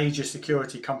 Yes, the major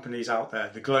security companies out there,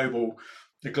 the global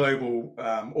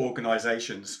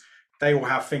organizations, they will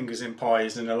have fingers in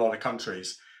pies in a lot of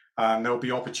countries. There'll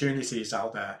be opportunities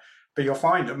out there. But you'll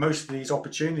find that most of these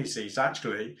opportunities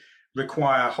actually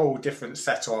require a whole different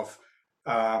set of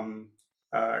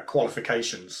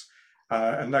qualifications.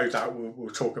 And no doubt we'll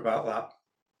talk about that.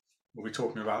 We'll be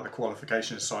talking about the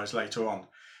qualification size later on.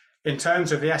 In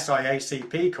terms of the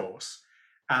SIACP course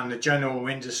and the general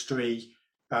industry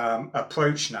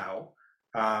approach now,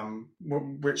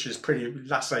 which is pretty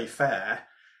laissez-faire,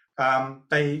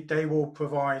 they will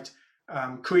provide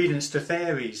credence to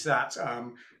theories that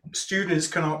students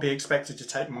cannot be expected to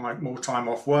take more time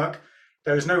off work.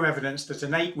 There is no evidence that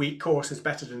an 8-week course is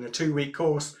better than a 2-week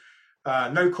course.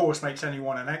 No course makes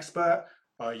anyone an expert.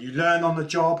 You learn on the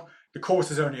job. The course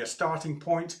is only a starting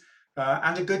point.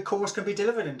 And a good course can be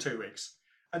delivered in 2 weeks.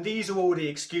 And these are all the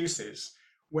excuses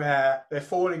where they're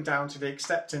falling down to the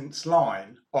acceptance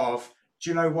line of, do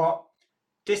you know what?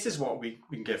 This is what we've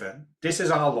been given. This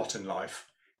is our lot in life.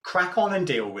 Crack on and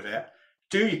deal with it.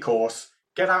 Do your course,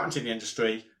 get out into the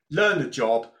industry, learn the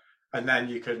job, and then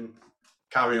you can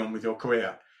carry on with your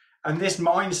career. And this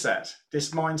mindset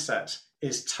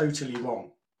is totally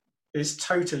wrong. It's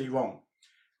totally wrong.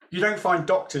 You don't find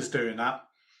doctors doing that.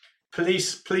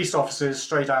 Police officers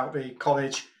straight out the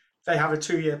college, they have a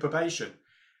 2-year probation.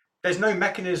 There's no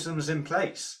mechanisms in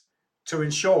place to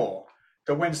ensure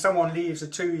that when someone leaves a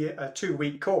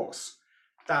 2-week course,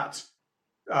 that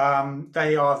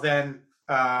they are then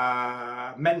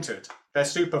mentored, they're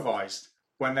supervised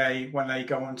when they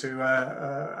go onto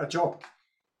a job.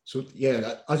 So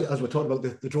yeah, as we're talking about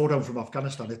the drawdown from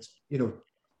Afghanistan, it's, you know,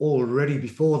 already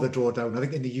before the drawdown, I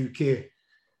think in the UK,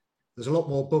 there's a lot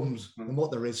more bums than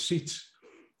what there is seats.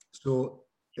 So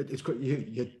it's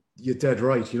you're dead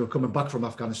right. You know, coming back from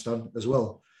Afghanistan as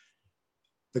well,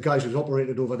 the guys who've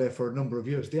operated over there for a number of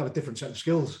years, they have a different set of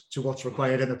skills to what's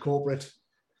required in a corporate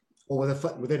or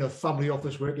within a family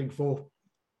office working for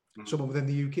someone within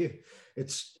the UK.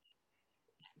 It's,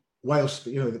 whilst,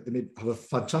 you know, they may have a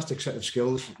fantastic set of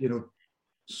skills, you know,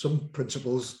 some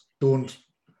principals don't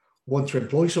want to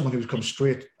employ someone who's come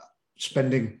straight,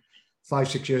 spending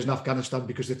 5-6 years in Afghanistan,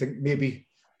 because they think maybe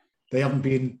they haven't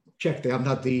been checked, they haven't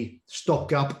had the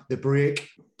stopgap, the break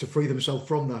to free themselves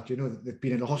from that. You know, they've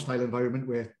been in a hostile environment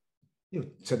where, you know,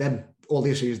 to them, all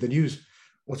they see is the news,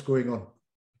 what's going on.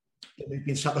 They've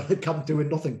been sat at camp doing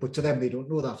nothing, but to them, they don't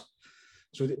know that.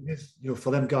 So it is, you know,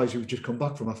 for them guys who've just come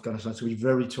back from Afghanistan, it's going to be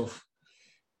very tough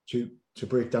to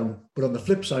break down. But on the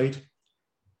flip side,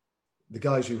 the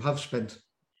guys who have spent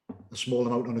a small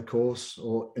amount on a course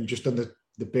and just done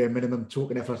the bare minimum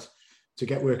token effort to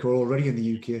get work, are already in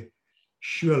the UK.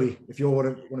 Surely, if you're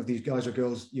one of these guys or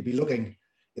girls, you'd be looking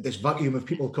at this vacuum of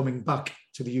people coming back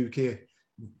to the UK.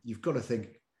 You've got to think,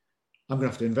 I'm going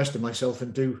to have to invest in myself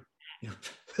and do, you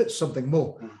know, something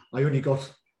more. I only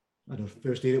got, I don't know,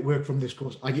 first aid at work from this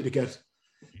course. I need to get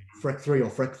FREC 3 or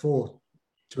FREC 4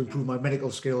 to improve my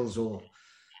medical skills, or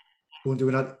go and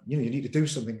do that. You know, you need to do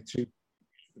something to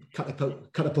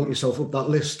catapult yourself up that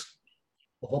list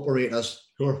of operators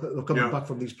who are coming back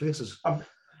from these places.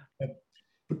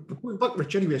 But going back,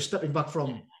 Rich, anyway, stepping back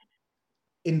from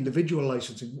individual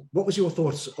licensing, what was your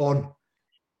thoughts on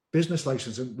business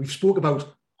licensing? We've spoke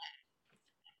about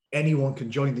anyone can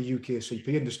join the UK CP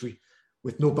industry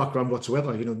with no background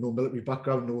whatsoever, you know, no military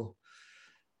background, no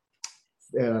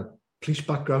police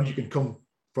background. You can come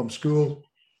from school,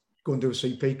 go and do a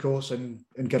CP course and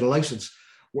get a license.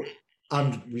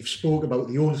 And we've spoke about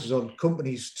the onus is on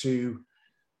companies to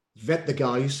vet the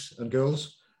guys and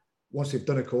girls once they've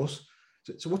done a course.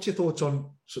 So what's your thoughts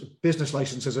on sort of business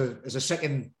license as a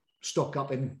second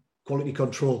stopgap in quality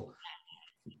control?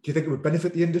 Do you think it would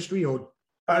benefit the industry, or?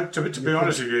 To be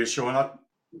honest with you, Sean,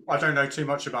 I don't know too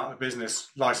much about the business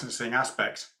licensing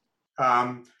aspect.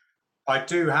 I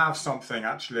do have something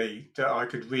actually that I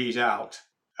could read out,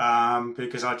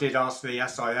 because I did ask the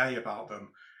SIA about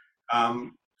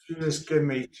them. Just give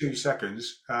me 2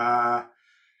 seconds. Well,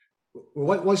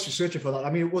 whilst you're searching for that,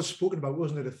 I mean, it was spoken about,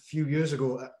 wasn't it, a few years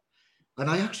ago? And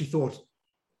I actually thought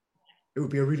it would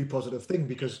be a really positive thing,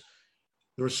 because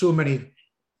there are so many,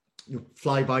 you know,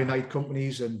 fly-by-night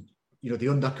companies, and, you know, the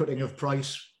undercutting of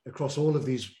price across all of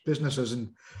these businesses.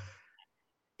 And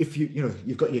if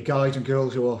you've got your guys and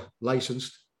girls who are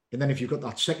licensed, and then if you've got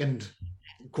that second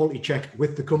quality check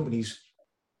with the companies,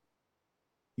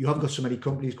 you haven't got so many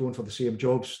companies going for the same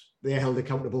jobs. They're held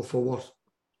accountable for what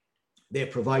they're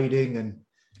providing, and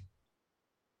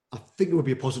I think it would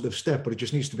be a positive step, but it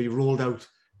just needs to be rolled out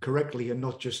correctly and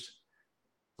not just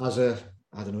as a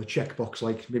checkbox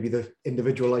like maybe the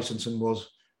individual licensing was.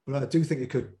 But I do think it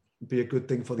could be a good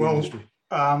thing for the industry.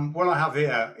 What I have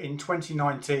here, in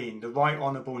 2019, the Right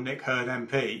Honourable Nick Hurd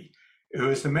MP, who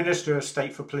was the Minister of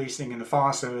State for Policing and the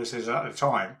Fire Services at the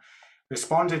time,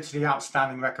 responded to the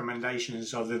outstanding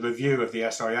recommendations of the review of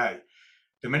the SIA.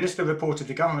 The Minister reported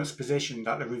the government's position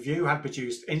that the review had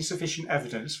produced insufficient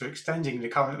evidence for extending the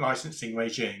current licensing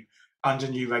regime under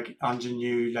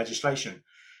new legislation.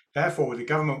 Therefore, the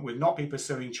government would not be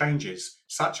pursuing changes,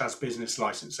 such as business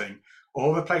licensing,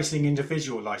 or replacing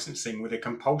individual licensing with a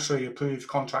compulsory approved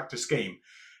contractor scheme.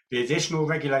 The additional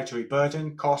regulatory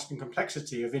burden, cost and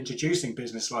complexity of introducing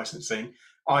business licensing,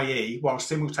 i.e., while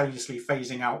simultaneously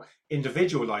phasing out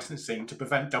individual licensing to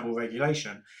prevent double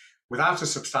regulation, without a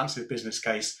substantive business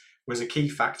case, was a key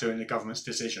factor in the government's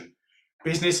decision.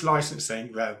 Business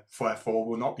licensing, therefore,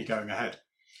 will not be going ahead.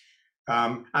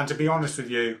 And to be honest with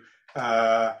you,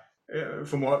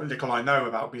 from what little I know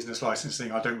about business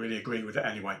licensing, I don't really agree with it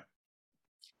anyway.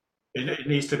 It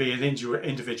needs to be an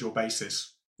individual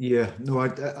basis. Yeah, no,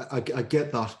 I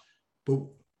get that, but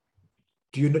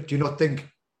do you not think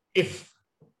if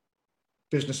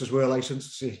businesses were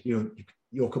licensed, say,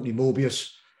 your company Mobius,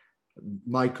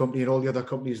 my company, and all the other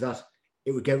companies, that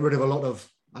it would get rid of a lot of,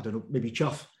 I don't know, maybe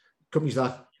chaff companies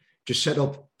that just set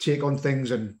up, take on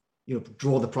things, and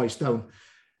draw the price down.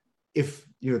 If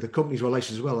the companies were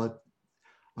licensed as well,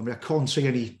 I can't see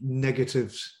any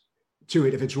negatives to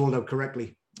it if it's rolled out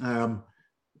correctly.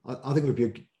 I think it would be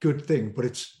a good thing, but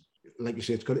it's like you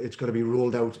say, it's got to be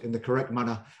rolled out in the correct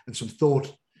manner and some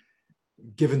thought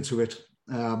given to it.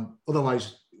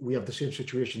 Otherwise, we have the same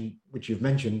situation which you've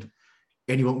mentioned.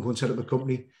 Anyone can go and set up a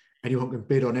company. Anyone can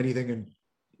bid on anything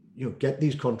and get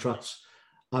these contracts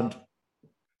and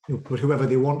put whoever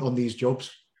they want on these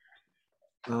jobs.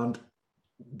 And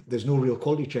there's no real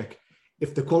quality check.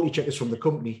 If the quality check is from the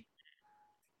company,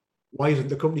 why isn't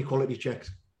the company quality checked?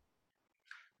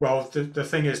 Well, the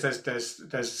thing is,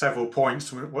 there's several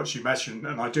points what you mentioned,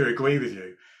 and I do agree with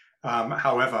you.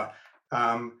 However,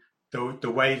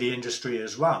 the way the industry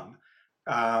is run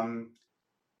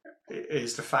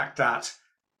is the fact that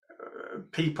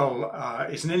people,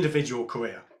 it's an individual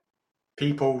career.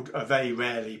 People are very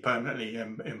rarely permanently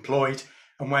employed,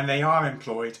 and when they are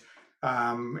employed,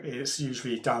 it's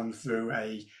usually done through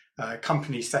a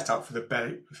company set up for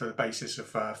the basis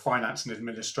of finance and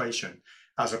administration,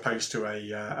 as opposed to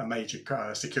a major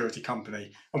security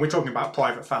company. And we're talking about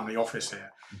private family office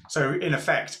here. So in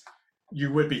effect,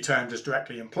 you would be termed as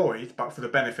directly employed, but for the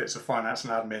benefits of finance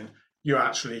and admin, you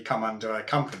actually come under a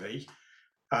company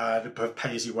that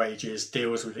pays you wages,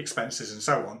 deals with expenses and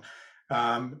so on.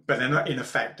 But they're not, in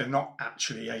effect, they're not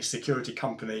actually a security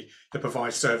company that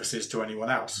provides services to anyone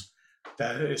else.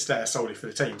 It's there solely for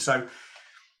the team. So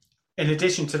in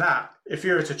addition to that, if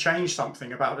you were to change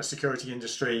something about the security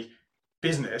industry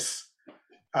business,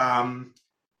 and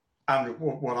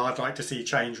what I'd like to see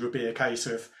change would be a case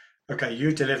of, okay,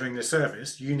 you're delivering the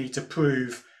service, you need to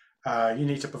prove, you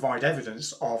need to provide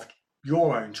evidence of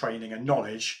your own training and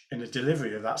knowledge in the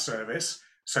delivery of that service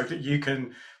so that you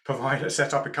can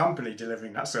set up a company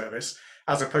delivering that service,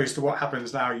 as opposed to what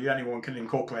happens now, anyone can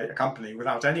incorporate a company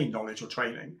without any knowledge or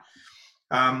training.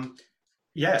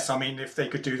 Yes, I mean, if they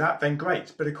could do that, then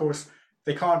great. But of course,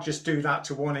 they can't just do that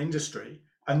to one industry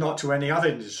and not to any other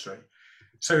industry.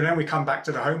 So then we come back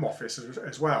to the Home Office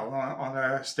as well on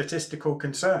a statistical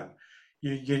concern.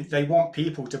 They want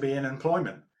people to be in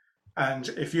employment. And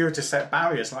if you were to set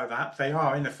barriers like that, they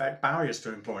are in effect barriers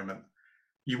to employment.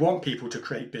 You want people to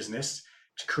create business,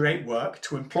 to create work,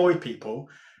 to employ people.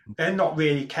 They're not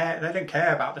really they don't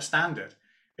care about the standard.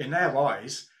 In their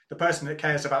eyes, the person that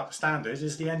cares about the standard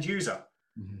is the end user,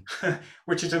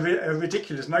 which is a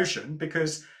ridiculous notion,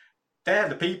 because they're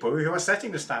the people who are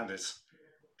setting the standards.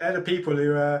 They're the people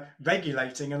who are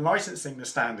regulating and licensing the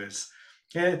standards.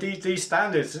 Yeah, these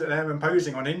standards that they're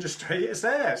imposing on industry, it's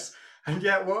theirs. And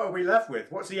yet, what are we left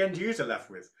with? What's the end user left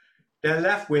with? They're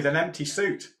left with an empty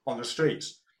suit on the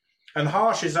streets. And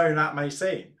harsh as though that may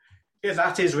seem,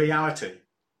 that is reality.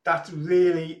 That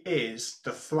really is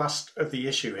the thrust of the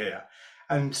issue here.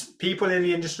 And people in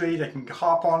the industry, they can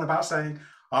harp on about saying,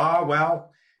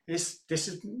 well, this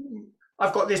is,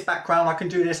 I've got this background, I can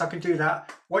do this, I can do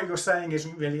that. What you're saying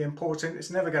isn't really important. It's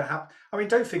never going to happen. I mean,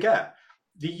 don't forget,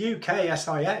 the UK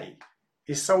SIA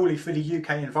is solely for the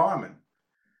UK environment.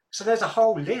 So there's a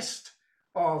whole list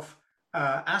of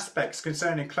aspects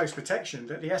concerning close protection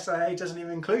that the SIA doesn't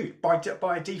even include by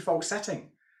a default setting.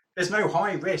 There's no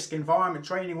high risk environment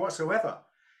training whatsoever.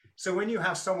 So when you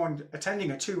have someone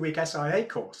attending a 2-week SIA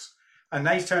course and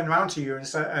they turn around to you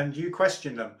and you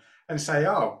question them and say,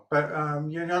 but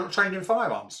you're not trained in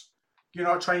firearms. You're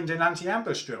not trained in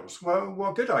anti-ambush drills. Well,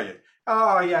 what good are you?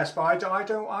 Yes, but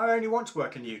I only want to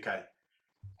work in the UK.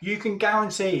 You can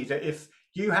guarantee that if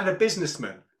you had a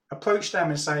businessman approach them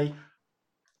and say,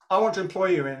 I want to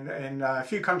employ you in a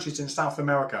few countries in South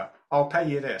America, I'll pay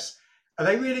you this. Are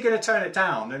they really going to turn it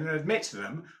down and admit to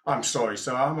them, I'm sorry,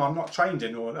 sir, I'm not trained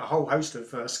in a whole host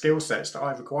of skill sets that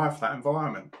I require for that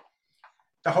environment?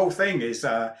 The whole thing is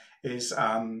dare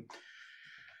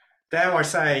I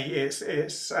say,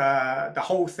 it's the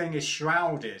whole thing is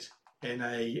shrouded in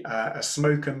a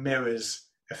smoke and mirrors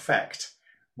effect,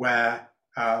 where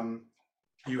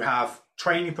you have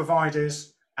training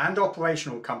providers and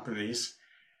operational companies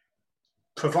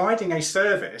providing a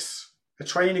service, a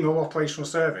training or operational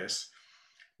service,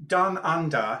 done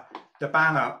under the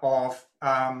banner of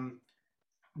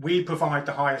we provide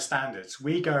the highest standards.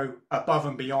 We go above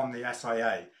and beyond the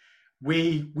SIA.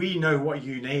 We know what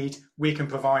you need. We can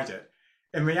provide it.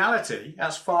 In reality,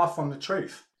 that's far from the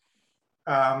truth.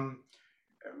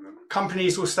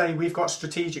 Companies will say we've got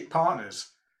strategic partners.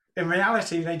 In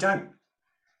reality, they don't.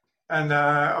 And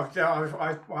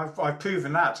I've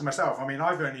proven that to myself. I mean,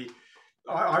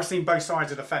 I've seen both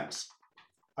sides of the fence.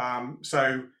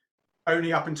 So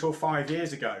only up until 5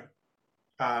 years ago,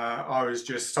 I was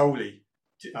just solely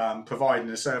providing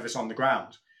a service on the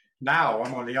ground. Now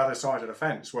I'm on the other side of the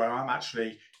fence where I'm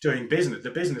actually doing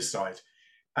the business side.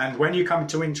 And when you come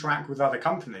to interact with other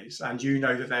companies and you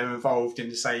know that they're involved in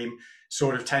the same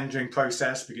sort of tendering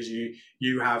process because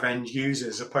you have end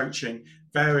users approaching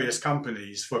various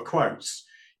companies for quotes,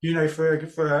 you know for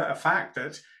a fact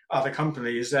that other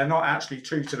companies, they're not actually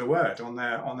true to the word on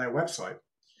their website.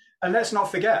 And let's not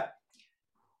forget,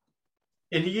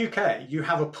 in the UK, you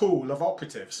have a pool of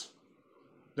operatives,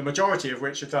 the majority of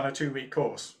which have done a 2-week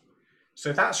course.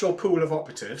 So that's your pool of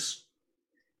operatives,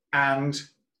 and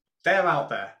they're out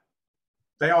there.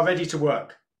 They are ready to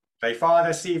work. They fire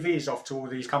their CVs off to all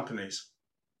these companies.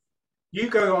 You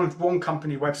go on one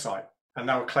company website and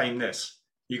they'll claim this.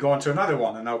 You go on to another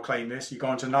one and they'll claim this. You go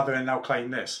on to another and they'll claim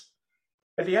this.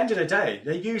 At the end of the day,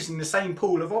 they're using the same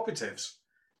pool of operatives.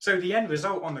 So the end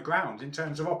result on the ground in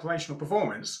terms of operational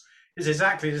performance is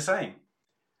exactly the same.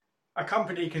 A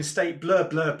company can state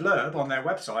blurb, blurb, blurb on their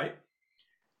website,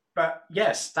 but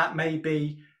yes, that may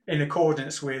be in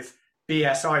accordance with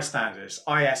BSI standards,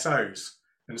 ISOs,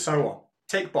 and so on,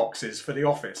 tick boxes for the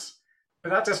office. But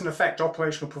that doesn't affect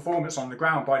operational performance on the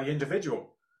ground by the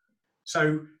individual.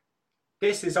 So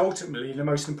this is ultimately the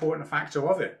most important factor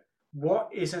of it. What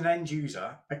is an end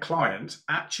user, a client,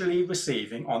 actually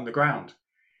receiving on the ground?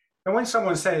 And when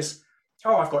someone says,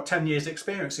 oh, I've got 10 years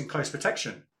experience in close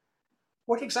protection,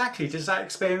 what exactly does that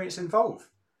experience involve?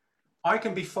 I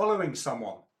can be following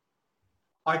someone.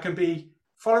 I can be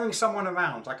following someone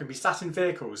around. I can be sat in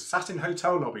vehicles, sat in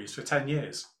hotel lobbies for 10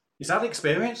 years. Is that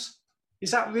experience?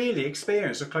 Is that really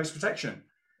experience of close protection?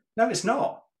 No, it's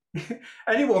not.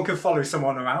 Anyone can follow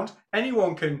someone around.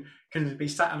 Anyone can be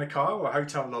sat in a car or a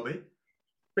hotel lobby.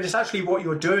 But it's actually what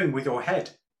you're doing with your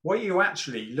head. What are you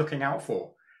actually looking out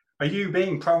for? Are you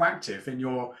being proactive in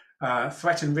your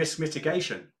threat and risk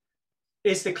mitigation?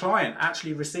 Is the client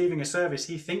actually receiving a service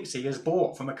he thinks he has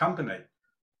bought from a company?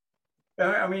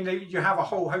 I mean, you have a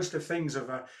whole host of things of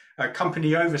a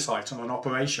company oversight on an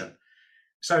operation.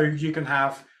 So you can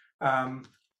have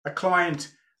a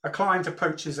client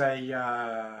approaches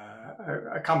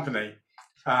a company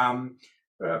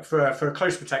for a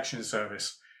close protection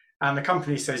service, and the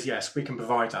company says, yes, we can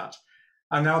provide that.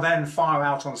 And they'll then fire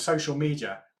out on social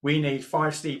media, we need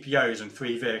 5 CPOs and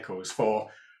 3 vehicles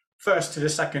for 1st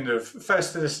of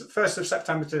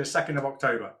September to the 2nd of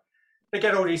October. They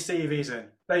get all these CVs in.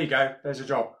 There you go. There's a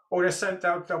job. Or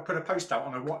they'll put a post out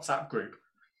on a WhatsApp group.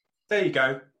 There you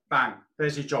go. Bang.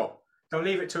 There's your job. They'll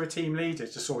leave it to a team leader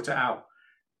to sort it out.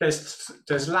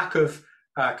 There's lack of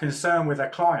concern with a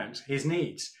client, his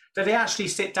needs. Do they actually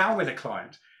sit down with a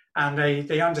client and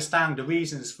they understand the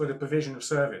reasons for the provision of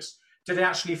service? Do they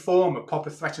actually form a proper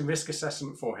threat and risk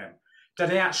assessment for him? Do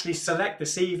they actually select the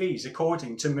CVs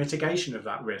according to mitigation of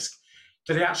that risk?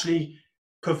 Do they actually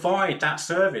provide that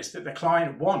service that the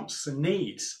client wants and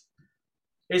needs?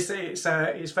 It's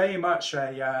very much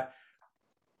a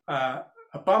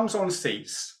bums on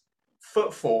seats,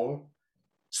 footfall,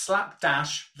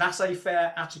 slapdash,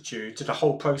 laissez-faire attitude to the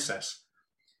whole process.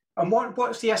 And what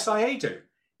does the SIA do?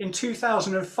 In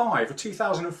 2005 or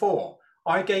 2004,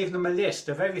 I gave them a list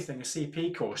of everything a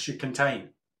CP course should contain.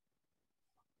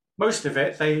 Most of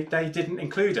it, they didn't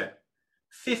include it.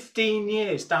 15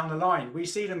 years down the line, we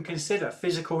see them consider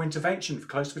physical intervention for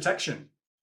close protection.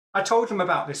 I told them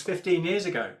about this 15 years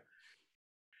ago.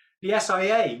 The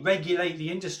SIA regulate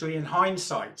the industry in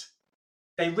hindsight.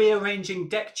 They're rearranging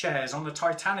deck chairs on the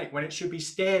Titanic when it should be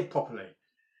steered properly.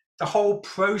 The whole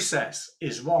process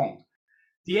is wrong.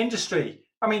 The industry,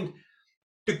 I mean,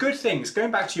 the good things,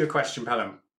 going back to your question,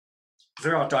 Pelham,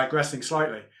 we are digressing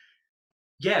slightly.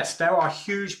 Yes, there are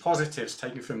huge positives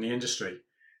taken from the industry.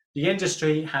 The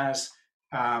industry has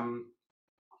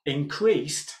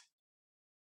increased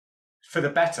for the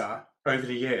better over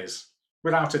the years.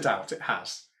 Without a doubt, it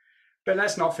has. But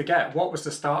let's not forget, what was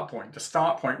the start point? The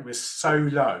start point was so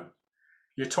low.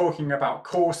 You're talking about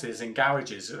courses in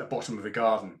garages at the bottom of a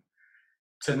garden.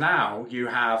 To now, you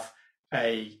have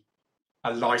a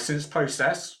license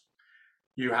process.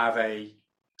 You have a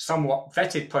somewhat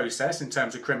vetted process in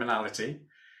terms of criminality.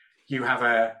 You have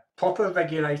a proper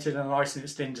regulated and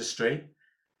licensed industry.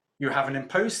 You have an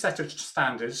imposed set of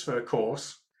standards for a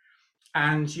course.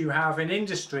 And you have an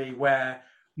industry where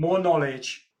more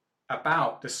knowledge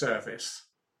about the service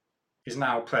is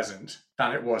now present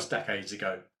than it was decades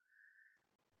ago.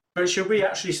 But should we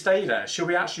actually stay there? Should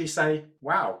we actually say,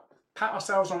 wow, pat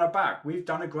ourselves on the back, we've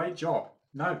done a great job?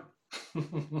 No.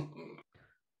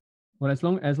 Well, as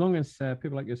long as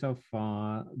people like yourself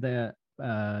are there,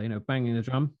 banging the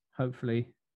drum, hopefully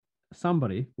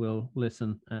somebody will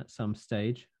listen at some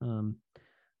stage.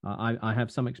 I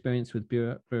have some experience with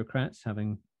bureaucrats,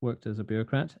 having worked as a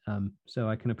bureaucrat, so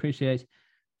I can appreciate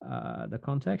the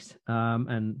context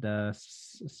and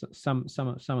some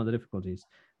of the difficulties.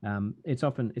 It's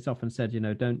often said,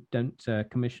 don't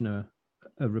commission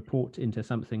a report into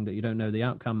something that you don't know the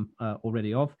outcome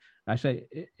already of. Actually,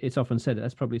 it's often said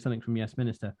that's probably something from Yes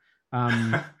Minister,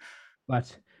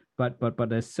 but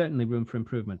there's certainly room for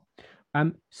improvement.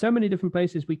 So many different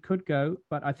places we could go,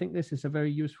 but I think this is a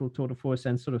very useful tour de force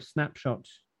and sort of snapshot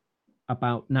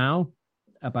about now,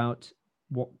 about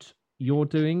what you're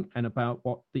doing and about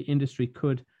what the industry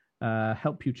could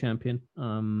help you champion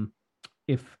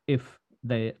if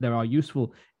there are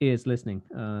useful ears listening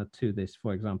to this,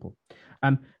 for example.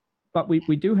 But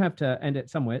we do have to end it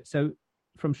somewhere. So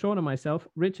from Sean and myself,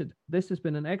 Richard, this has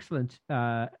been an excellent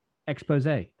expose,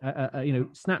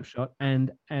 snapshot,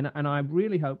 and I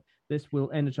really hope this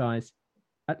will energize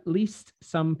at least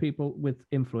some people with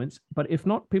influence. But if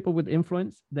not people with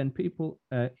influence, then people,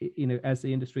 as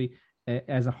the industry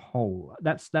as a whole.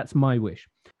 That's my wish.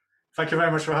 Thank you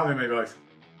very much for having me both.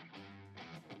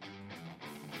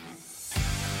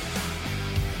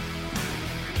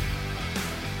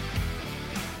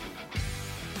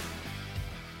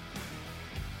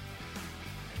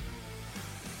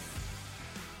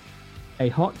 A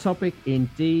hot topic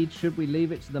indeed. Should we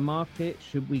leave it to the market?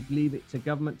 Should we leave it to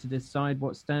government to decide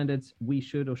what standards we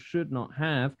should or should not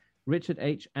have? Richard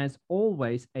Aitch, as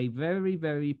always, a very,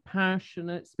 very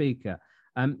passionate speaker.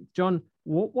 John,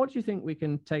 what do you think we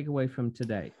can take away from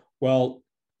today? Well,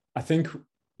 I think,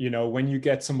 when you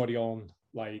get somebody on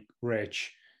like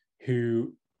Rich,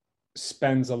 who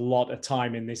spends a lot of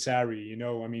time in this area,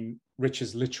 Rich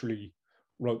has literally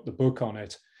wrote the book on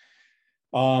it.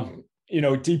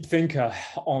 Deep thinker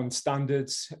on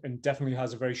standards and definitely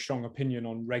has a very strong opinion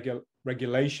on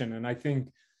regulation. And I think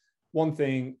one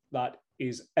thing that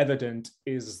is evident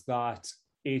is that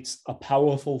it's a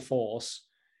powerful force.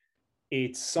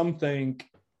 It's something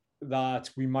that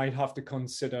we might have to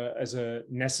consider as a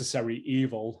necessary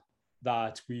evil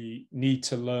that we need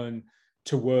to learn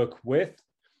to work with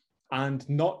and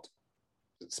not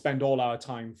spend all our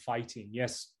time fighting.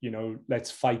 Yes,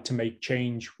 let's fight to make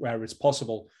change where it's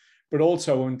possible, but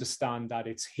also understand that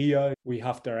it's here. We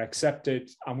have to accept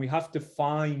it, and we have to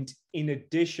find, in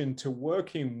addition to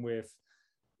working with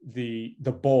the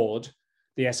board,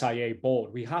 the SIA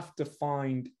board, we have to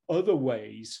find other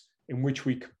ways in which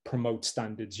we could promote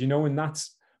standards, and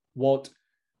that's what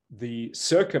the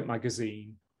Circuit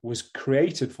magazine was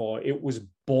created for. It was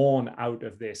born out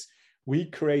of this. We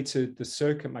created the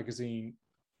Circuit magazine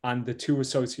and the two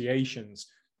associations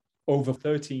over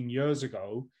 13 years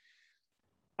ago,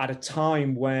 at a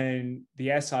time when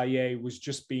the SIA was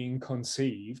just being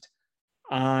conceived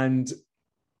and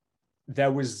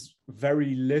there was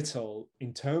very little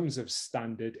in terms of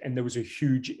standard, and there was a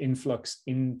huge influx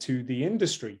into the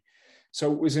industry.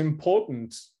 So it was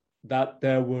important that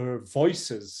there were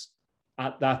voices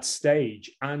at that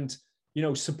stage and,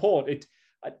 support it.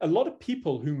 A lot of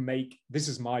people who make, this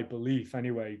is my belief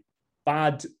anyway,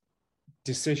 bad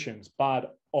decisions, bad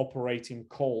operating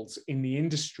calls in the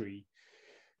industry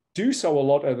do so a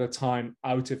lot of the time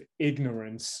out of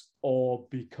ignorance or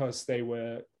because they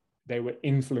were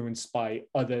influenced by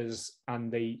others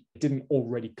and they didn't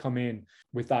already come in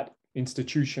with that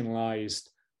institutionalized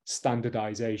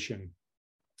standardization.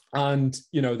 And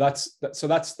that's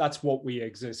what we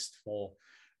exist for,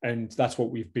 and that's what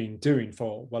we've been doing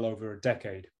for well over a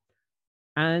decade.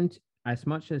 And as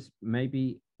much as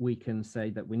maybe we can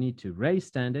say that we need to raise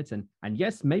standards, and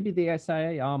yes, maybe the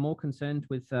SIA are more concerned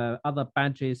with other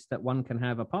badges that one can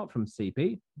have apart from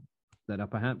CP that are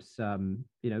perhaps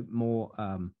more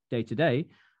day to day.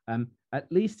 At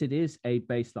least it is a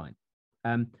baseline.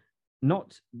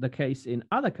 Not the case in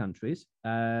other countries.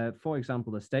 For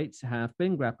example, the states have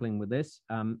been grappling with this.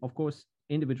 Of course,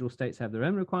 individual states have their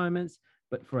own requirements,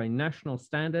 but for a national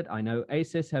standard, I know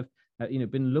ACES have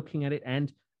been looking at it,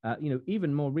 and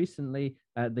even more recently,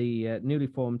 the newly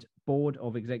formed Board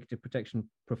of Executive Protection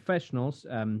Professionals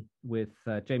with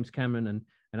James Cameron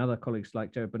and other colleagues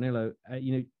like Joe Bonillo,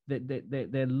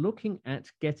 they're looking at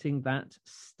getting that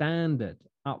standard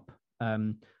up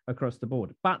across the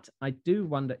board. But I do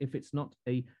wonder if it's not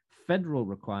a federal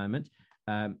requirement,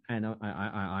 and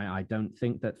I don't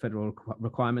think that federal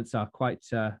requirements are quite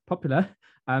popular.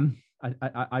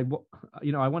 I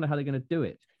wonder how they're going to do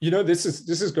it. This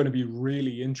is going to be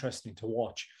really interesting to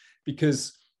watch,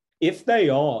 because if they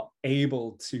are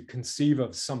able to conceive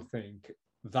of something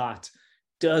that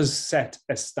does set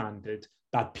a standard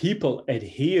that people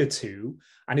adhere to,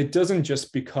 and it doesn't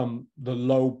just become the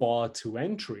low bar to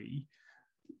entry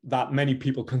that many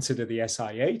people consider the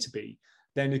SIA to be,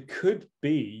 then it could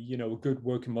be, a good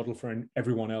working model for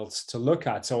everyone else to look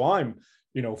at. So I'm,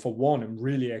 for one, I'm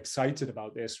really excited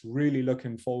about this, really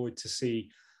looking forward to see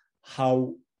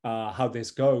how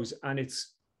this goes. And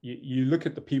it's, you look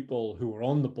at the people who are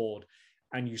on the board,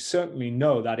 and you certainly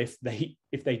know that if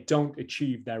they don't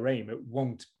achieve their aim, it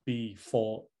won't be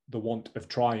for the want of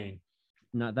trying.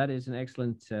 No, that is an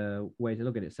excellent way to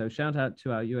look at it. So shout out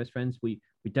to our US friends. We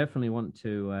definitely want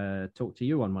to talk to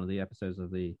you on one of the episodes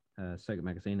of the Circuit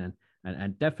Magazine,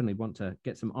 and definitely want to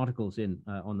get some articles in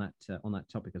on that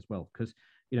topic as well, because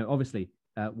obviously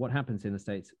what happens in the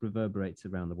States reverberates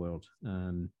around the world,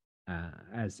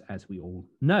 as we all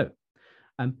know.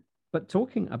 But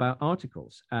talking about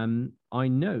articles, I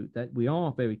know that we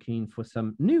are very keen for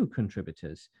some new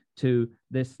contributors to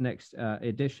this next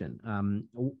edition.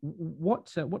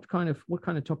 What kind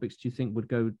of topics do you think would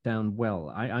go down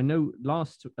well? I know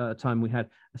last time we had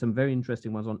some very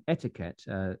interesting ones on etiquette.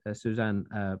 Suzanne,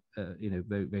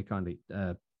 very, very kindly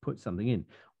put something in.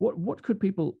 What could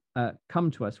people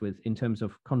come to us with in terms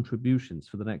of contributions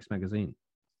for the next magazine?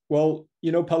 Well,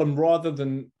 Pelham, rather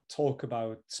than talk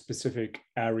about specific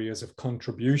areas of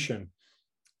contribution,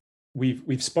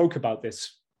 we've spoke about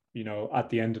this, at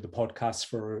the end of the podcast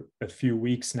for a few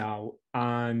weeks now.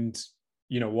 And,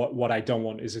 what I don't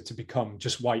want is it to become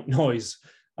just white noise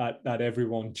that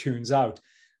everyone tunes out.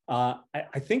 I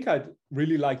think I'd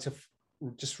really like to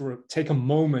take a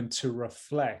moment to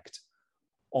reflect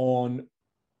on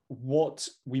what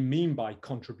we mean by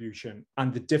contribution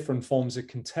and the different forms it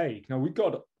can take. Now, we've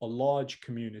got a large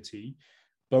community,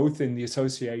 both in the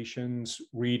associations,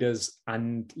 readers,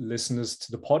 and listeners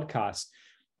to the podcast.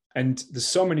 And there's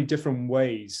so many different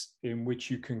ways in which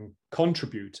you can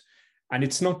contribute. And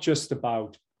it's not just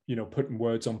about, putting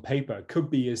words on paper. It could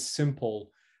be as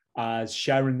simple as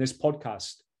sharing this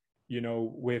podcast,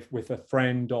 with a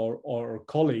friend or a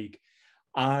colleague.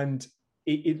 And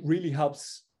it really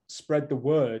helps spread the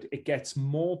word. It gets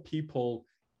more people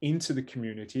into the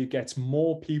community. It gets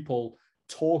more people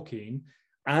talking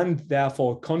and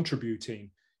therefore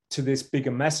contributing to this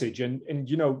bigger message. And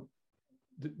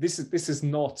this is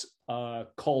not a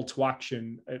call to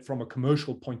action from a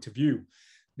commercial point of view.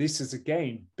 This is,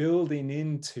 again, building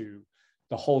into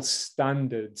the whole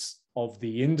standards of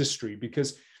the industry,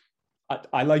 because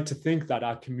I like to think that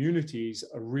our communities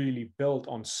are really built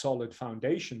on solid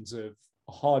foundations of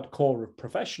a hardcore of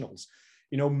professionals.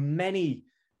 Many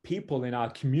people in our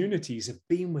communities have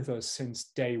been with us since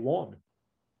day one.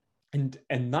 And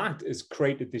that has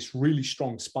created this really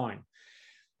strong spine.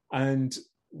 And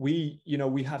we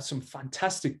have some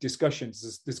fantastic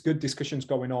discussions. There's good discussions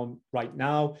going on right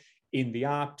now in the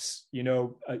apps.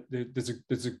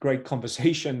 There's a great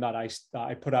conversation that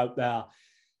I put out there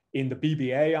in the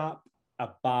BBA app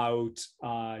about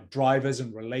drivers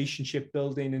and relationship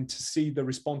building, and to see the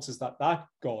responses that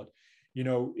got,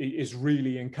 is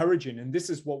really encouraging. And this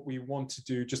is what we want to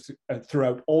do just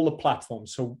throughout all the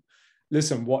platforms. So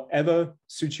listen, whatever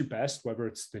suits you best, whether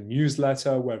it's the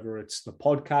newsletter, whether it's the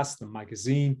podcast, the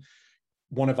magazine,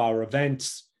 one of our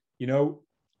events,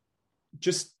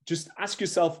 just ask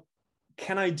yourself,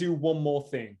 can I do one more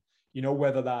thing?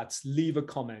 Whether that's leave a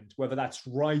comment, whether that's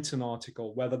write an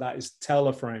article, whether that is tell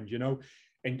a friend,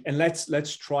 and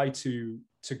let's try to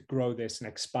grow this and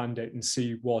expand it and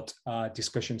see what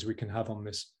discussions we can have on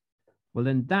this. Well,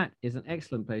 then that is an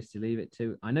excellent place to leave it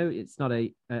to. I know it's not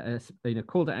a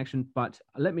call to action, but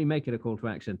let me make it a call to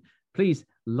action. Please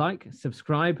like,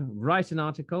 subscribe, write an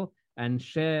article, and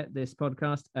share this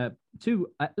podcast to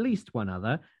at least one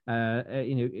other.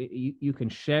 You can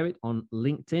share it on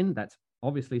LinkedIn. That's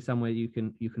obviously somewhere you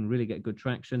can really get good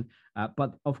traction.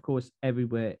 But of course,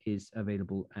 everywhere is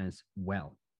available as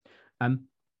well.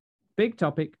 Big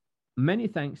topic. Many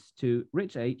thanks to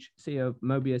Rich Aitch, CEO of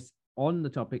Mobius, on the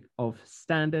topic of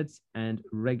standards and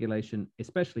regulation,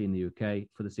 especially in the UK,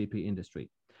 for the CP industry.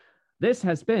 This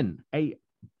has been a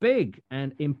big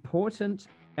and important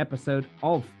episode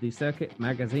of the Circuit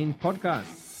Magazine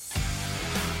podcast.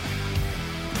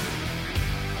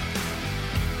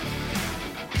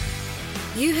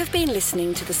 You have been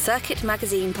listening to the Circuit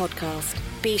Magazine podcast.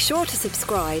 Be sure to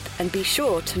subscribe and be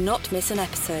sure to not miss an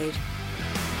episode.